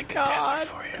 Oh my god.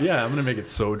 Yeah, I'm going to make it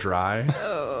so dry.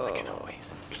 Like an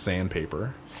oasis.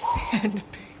 Sandpaper. Sandpaper.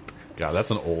 God,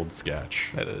 that's an old sketch.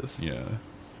 That is. Yeah.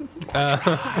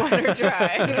 Wet or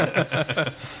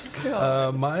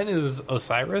dry. Mine is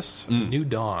Osiris New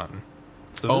Dawn.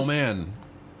 So Oh, this- man.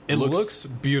 It looks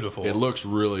beautiful. It looks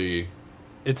really...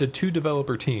 It's a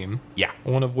 2-developer team. Yeah.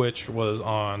 One of which was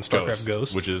on StarCraft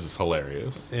Ghost. Which is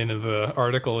hilarious. And in the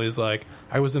article, he's like,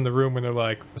 I was in the room when they're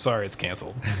like, sorry, it's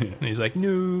canceled. And he's like,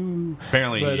 no.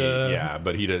 Apparently, But,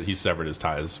 but he severed his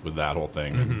ties with that whole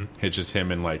thing. It's just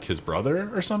him and like his brother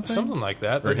or something. Something like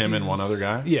that. Or But him and he's- one other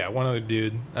guy. Yeah, one other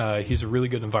dude. He's a really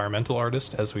good environmental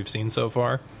artist, as we've seen so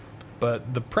far.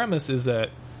 But the premise is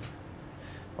that,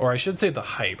 or I should say the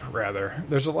hype, rather.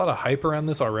 There's a lot of hype around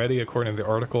this already, according to the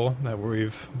article that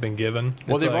we've been given.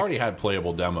 Well, It's they've like- already had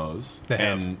playable demos, They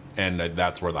have. and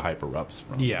that's where the hype erupts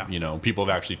from. Yeah. People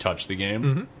have actually touched the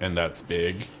game, and that's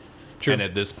big. True. And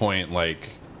at this point, like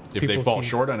if they fall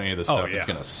short on any of this stuff, it's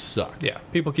going to suck. Yeah,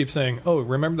 people keep saying, "Oh,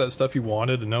 remember that stuff you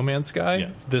wanted in No Man's Sky? Yeah.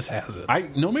 This has it."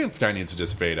 No Man's Sky needs to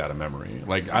just fade out of memory.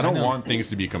 Like, I don't want things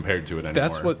to be compared to it anymore.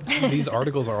 That's what these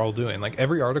articles are all doing. Like,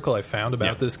 every article I found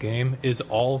about this game is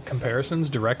all comparisons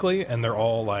directly, and they're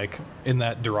all, like, in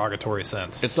that derogatory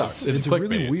sense. It sucks. It's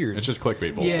really weird. It's just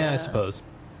clickbait bullshit. Yeah, I suppose.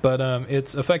 But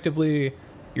it's effectively,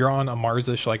 you're on a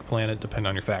Mars-ish-like planet, depending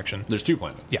on your faction. There's 2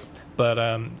 planets. Yeah. But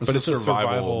it's a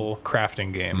survival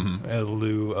crafting game Mm-hmm. in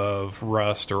lieu of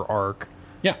Rust or Ark.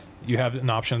 Yeah. You have an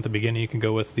option at the beginning. You can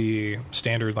go with the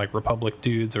standard, like, Republic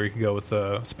dudes, or you can go with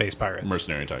the space pirates.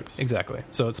 Mercenary types. Exactly.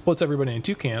 So it splits everybody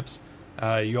into 2 camps.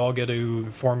 You all get to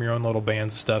form your own little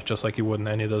bands of stuff, just like you would in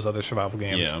any of those other survival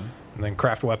games. Yeah. And then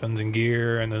craft weapons and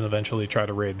gear, and then eventually try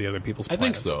to raid the other people's planets. I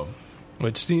think so.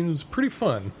 Which seems pretty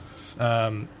fun.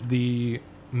 The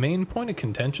main point of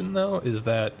contention, though, is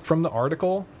that from the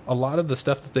article, a lot of the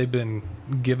stuff that they've been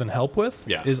given help with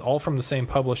is all from the same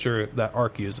publisher that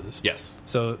Ark uses. Yes.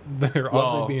 So they're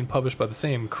all being published by the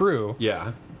same crew.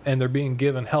 Yeah. And they're being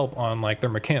given help on, like, their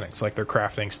mechanics, like their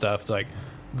crafting stuff. It's like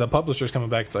the publisher's coming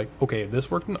back. It's like, okay,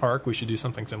 this worked in Ark. We should do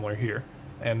something similar here.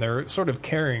 And they're sort of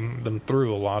carrying them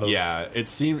through a lot of it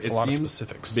seems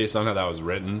specifics based on how that was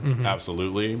written.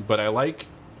 Absolutely. But I like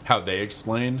how they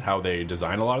explain how they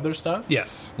design a lot of their stuff.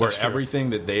 Yes. Where everything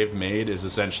that they've made is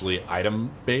essentially item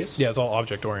based. Yeah, it's all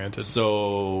object oriented.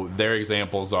 So their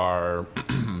examples are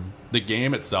the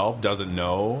game itself doesn't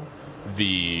know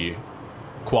the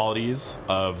qualities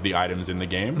of the items in the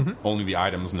game. Only the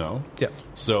items know. Yeah.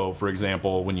 So, for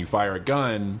example, when you fire a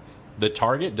gun, the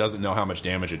target doesn't know how much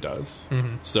damage it does.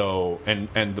 So,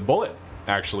 and the bullet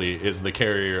actually is the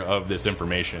carrier of this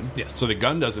information. Yes. So the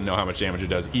gun doesn't know how much damage it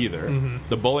does either.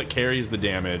 The bullet carries the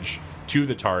damage to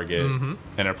the target and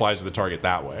it applies to the target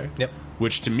that way. Yep.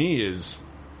 Which to me is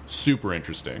super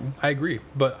interesting. I agree,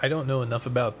 but I don't know enough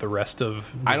about the rest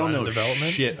of design I don't know and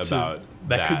development. shit about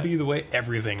that. Could be the way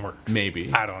everything works.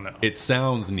 Maybe. I don't know. It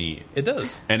sounds neat. It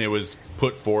does. And it was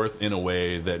put forth in a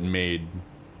way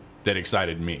that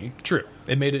excited me. True.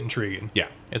 It made it intriguing. Yeah.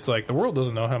 It's like the world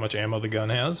doesn't know how much ammo the gun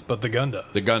has, but the gun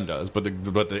does. The gun does, but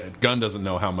the gun doesn't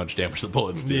know how much damage the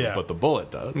bullets do, but the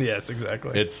bullet does. Yes,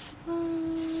 exactly. It's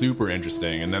super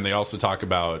interesting. And then they also talk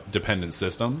about dependent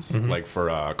systems, like for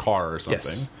a car or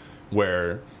something,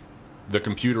 where the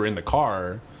computer in the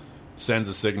car sends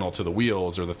a signal to the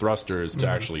wheels or the thrusters to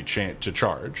actually to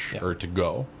charge or to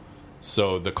go.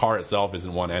 So the car itself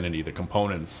isn't one entity. The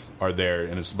components are there,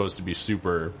 and it's supposed to be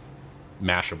super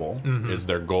mashable is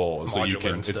their goal. So you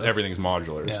can everything's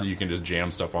modular, so you can just jam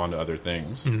stuff onto other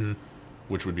things,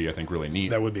 which would be, I think, really neat.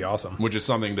 That would be awesome. Which is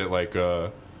something that like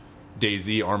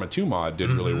DayZ Arma 2 mod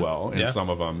did really well in some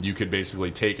of them. You could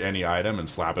basically take any item and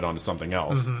slap it onto something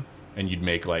else, and you'd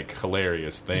make like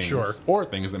hilarious things or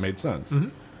things that made sense.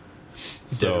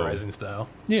 Dead Rising style.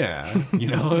 Yeah, you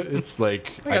know, it's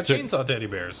like I got chainsaw teddy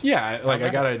bears. Yeah, like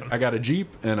I got a Jeep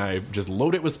and I just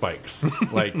load it with spikes,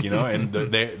 like, you know, and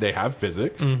they have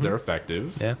physics. They're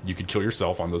effective. Yeah, you could kill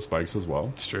yourself on those spikes as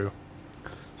well. It's true.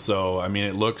 So I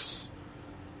mean,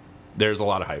 there's a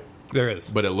lot of hype. There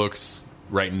is, but it looks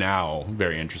right now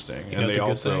very interesting. And they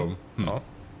also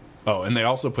and they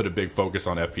also put a big focus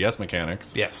on FPS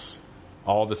mechanics. Yes.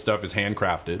 All the stuff is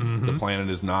handcrafted. The planet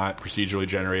is not procedurally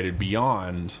generated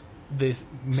beyond. They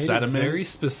made sediment. It very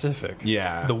specific.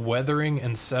 Yeah. The weathering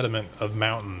and sediment of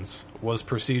mountains was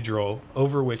procedural,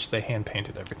 over which they hand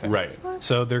painted everything. Right.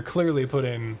 So they're clearly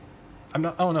putting. I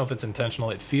don't know if it's intentional.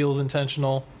 It feels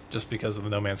intentional just because of the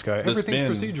No Man's Sky.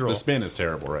 Everything's procedural. The spin is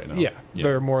terrible right now. Yeah.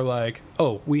 They're more like,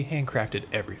 oh, we handcrafted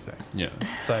everything. Yeah.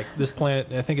 It's like this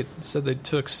planet. I think it said they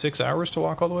took 6 hours to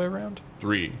walk all the way around.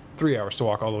 3 hours to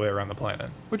walk all the way around the planet,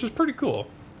 which is pretty cool.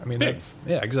 I mean, that's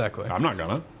exactly. I'm not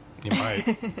gonna. You might.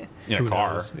 In a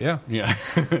car. Knows? Yeah. Yeah.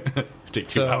 Take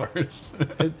 2 hours.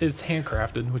 It's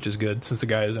handcrafted, which is good since the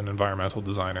guy is an environmental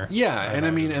designer. Yeah, and I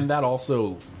mean, and that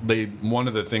also, one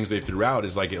of the things they threw out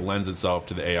is like it lends itself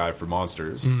to the AI for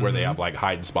monsters, where they have like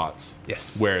hide spots.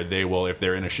 Yes. Where they will, if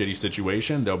they're in a shitty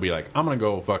situation, they'll be like, I'm going to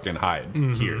go fucking hide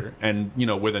here. And, you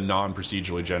know, with a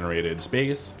non-procedurally generated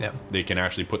space, they can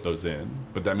actually put those in.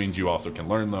 But that means you also can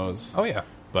learn those. Oh, yeah.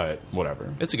 But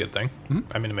whatever. It's a good thing.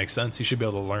 I mean, it makes sense. You should be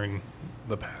able to learn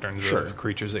the patterns of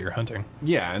creatures that you're hunting.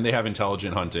 Yeah, and they have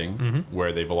intelligent hunting,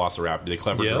 where they velociraptor, they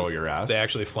clever girl your ass. They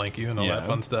actually flank you and all that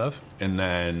fun stuff. And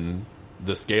then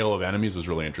the scale of enemies was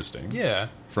really interesting. Yeah.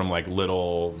 From like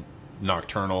little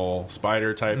nocturnal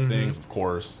spider type things, of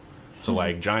course, to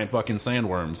like giant fucking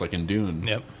sandworms like in Dune.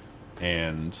 Yep.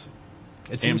 And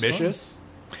it's ambitious.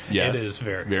 Yes. It is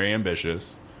very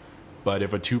ambitious. But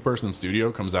if a 2-person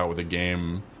studio comes out with a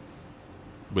game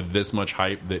with this much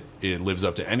hype that it lives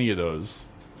up to any of those,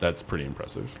 that's pretty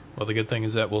impressive. Well, the good thing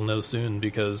is that we'll know soon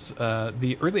because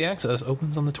the early access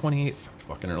opens on the 28th.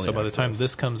 Fucking early. So by the access. time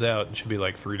this comes out, it should be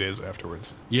like 3 days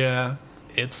afterwards. Yeah,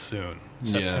 It's soon.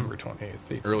 September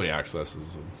 28th. early access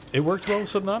is. It worked well with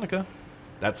Subnautica.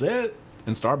 That's it.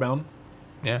 And Starbound.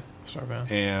 Yeah,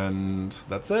 Starbound. And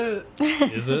that's it.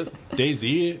 Is it?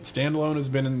 DayZ standalone has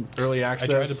been in early access.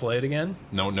 I tried to play it again.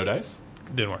 No dice.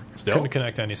 Didn't work. Still? Couldn't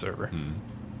connect to any server.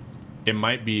 It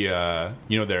might be,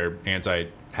 their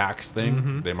anti-hacks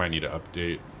thing. They might need to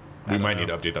update. We might need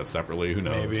to update that separately. Who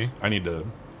knows? Maybe. I need to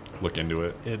look into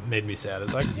it. It made me sad.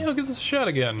 It's like, I'll give this a shot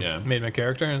again. Yeah. Made my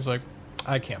character, and it's like,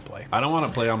 I can't play. I don't want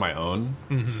to play on my own,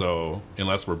 so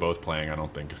unless we're both playing, I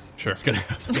don't think it's going to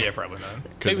happen. Yeah, probably not.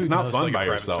 Because it's we can not host, fun like, by a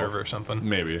private yourself. server or something.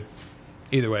 Maybe.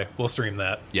 Either way, we'll stream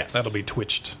that. Yes. That'll be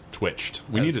twitched.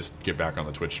 We need to get back on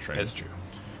the Twitch train. That's true.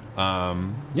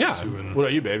 Yeah. Soon. What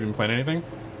about you, babe? You been playing anything?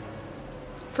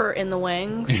 For In the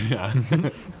Wangs. Yeah.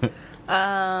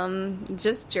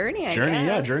 Just Journey, I Journey, guess.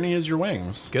 yeah. Journey is your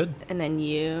wings. Good. And then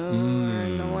you are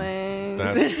In the Wangs.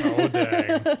 That's, Oh,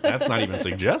 dang. that's not even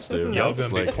suggestive. Y'all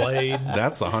That's gonna be played.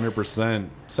 That's 100%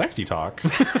 sexy talk.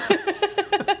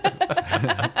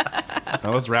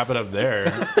 Now let's wrap it up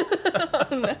there. Oh,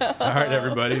 no. All right,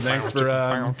 everybody. Thanks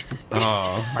for.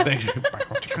 Thank you.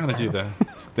 Trying to do that.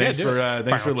 Thanks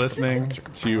for listening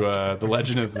to The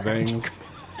Legend of Things,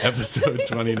 episode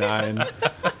 29.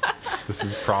 This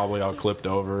is probably all clipped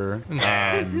over. You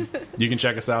can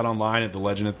check us out online at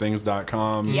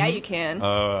thelegendofthings.com. Yeah, you can.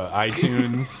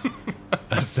 iTunes,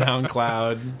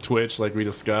 SoundCloud, Twitch, like we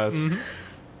discussed,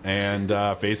 and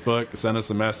Facebook. Send us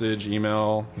a message,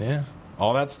 email,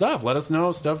 all that stuff. Let us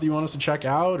know stuff that you want us to check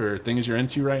out, or things you're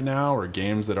into right now, or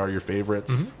games that are your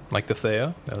favorites. Like the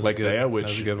Thea. That was Like good. Thea, which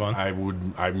that was a good one.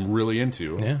 I'm really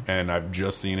into, Yeah. and I've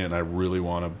just seen it, and I really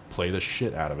want to play the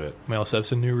shit out of it. We also have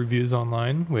some new reviews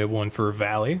online. We have one for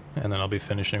Valley, and then I'll be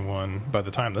finishing one by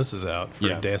the time this is out for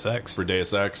Deus Ex. For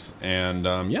Deus Ex, and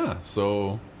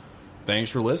so thanks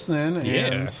for listening,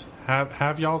 and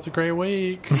have y'all's a great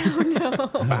week.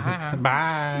 Bye.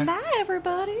 Bye. Bye,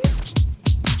 everybody.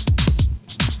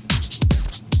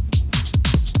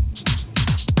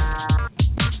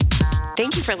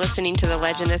 Thank you for listening to The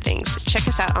Legend of Things. Check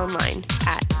us out online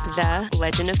at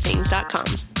thelegendofthings.com.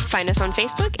 Find us on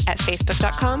Facebook at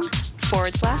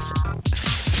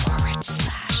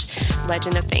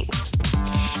facebook.com/Legend of Things.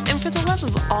 And for the love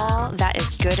of all that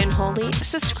is good and holy,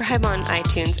 subscribe on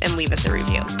iTunes and leave us a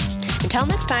review. Until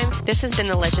next time, this has been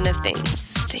The Legend of Things.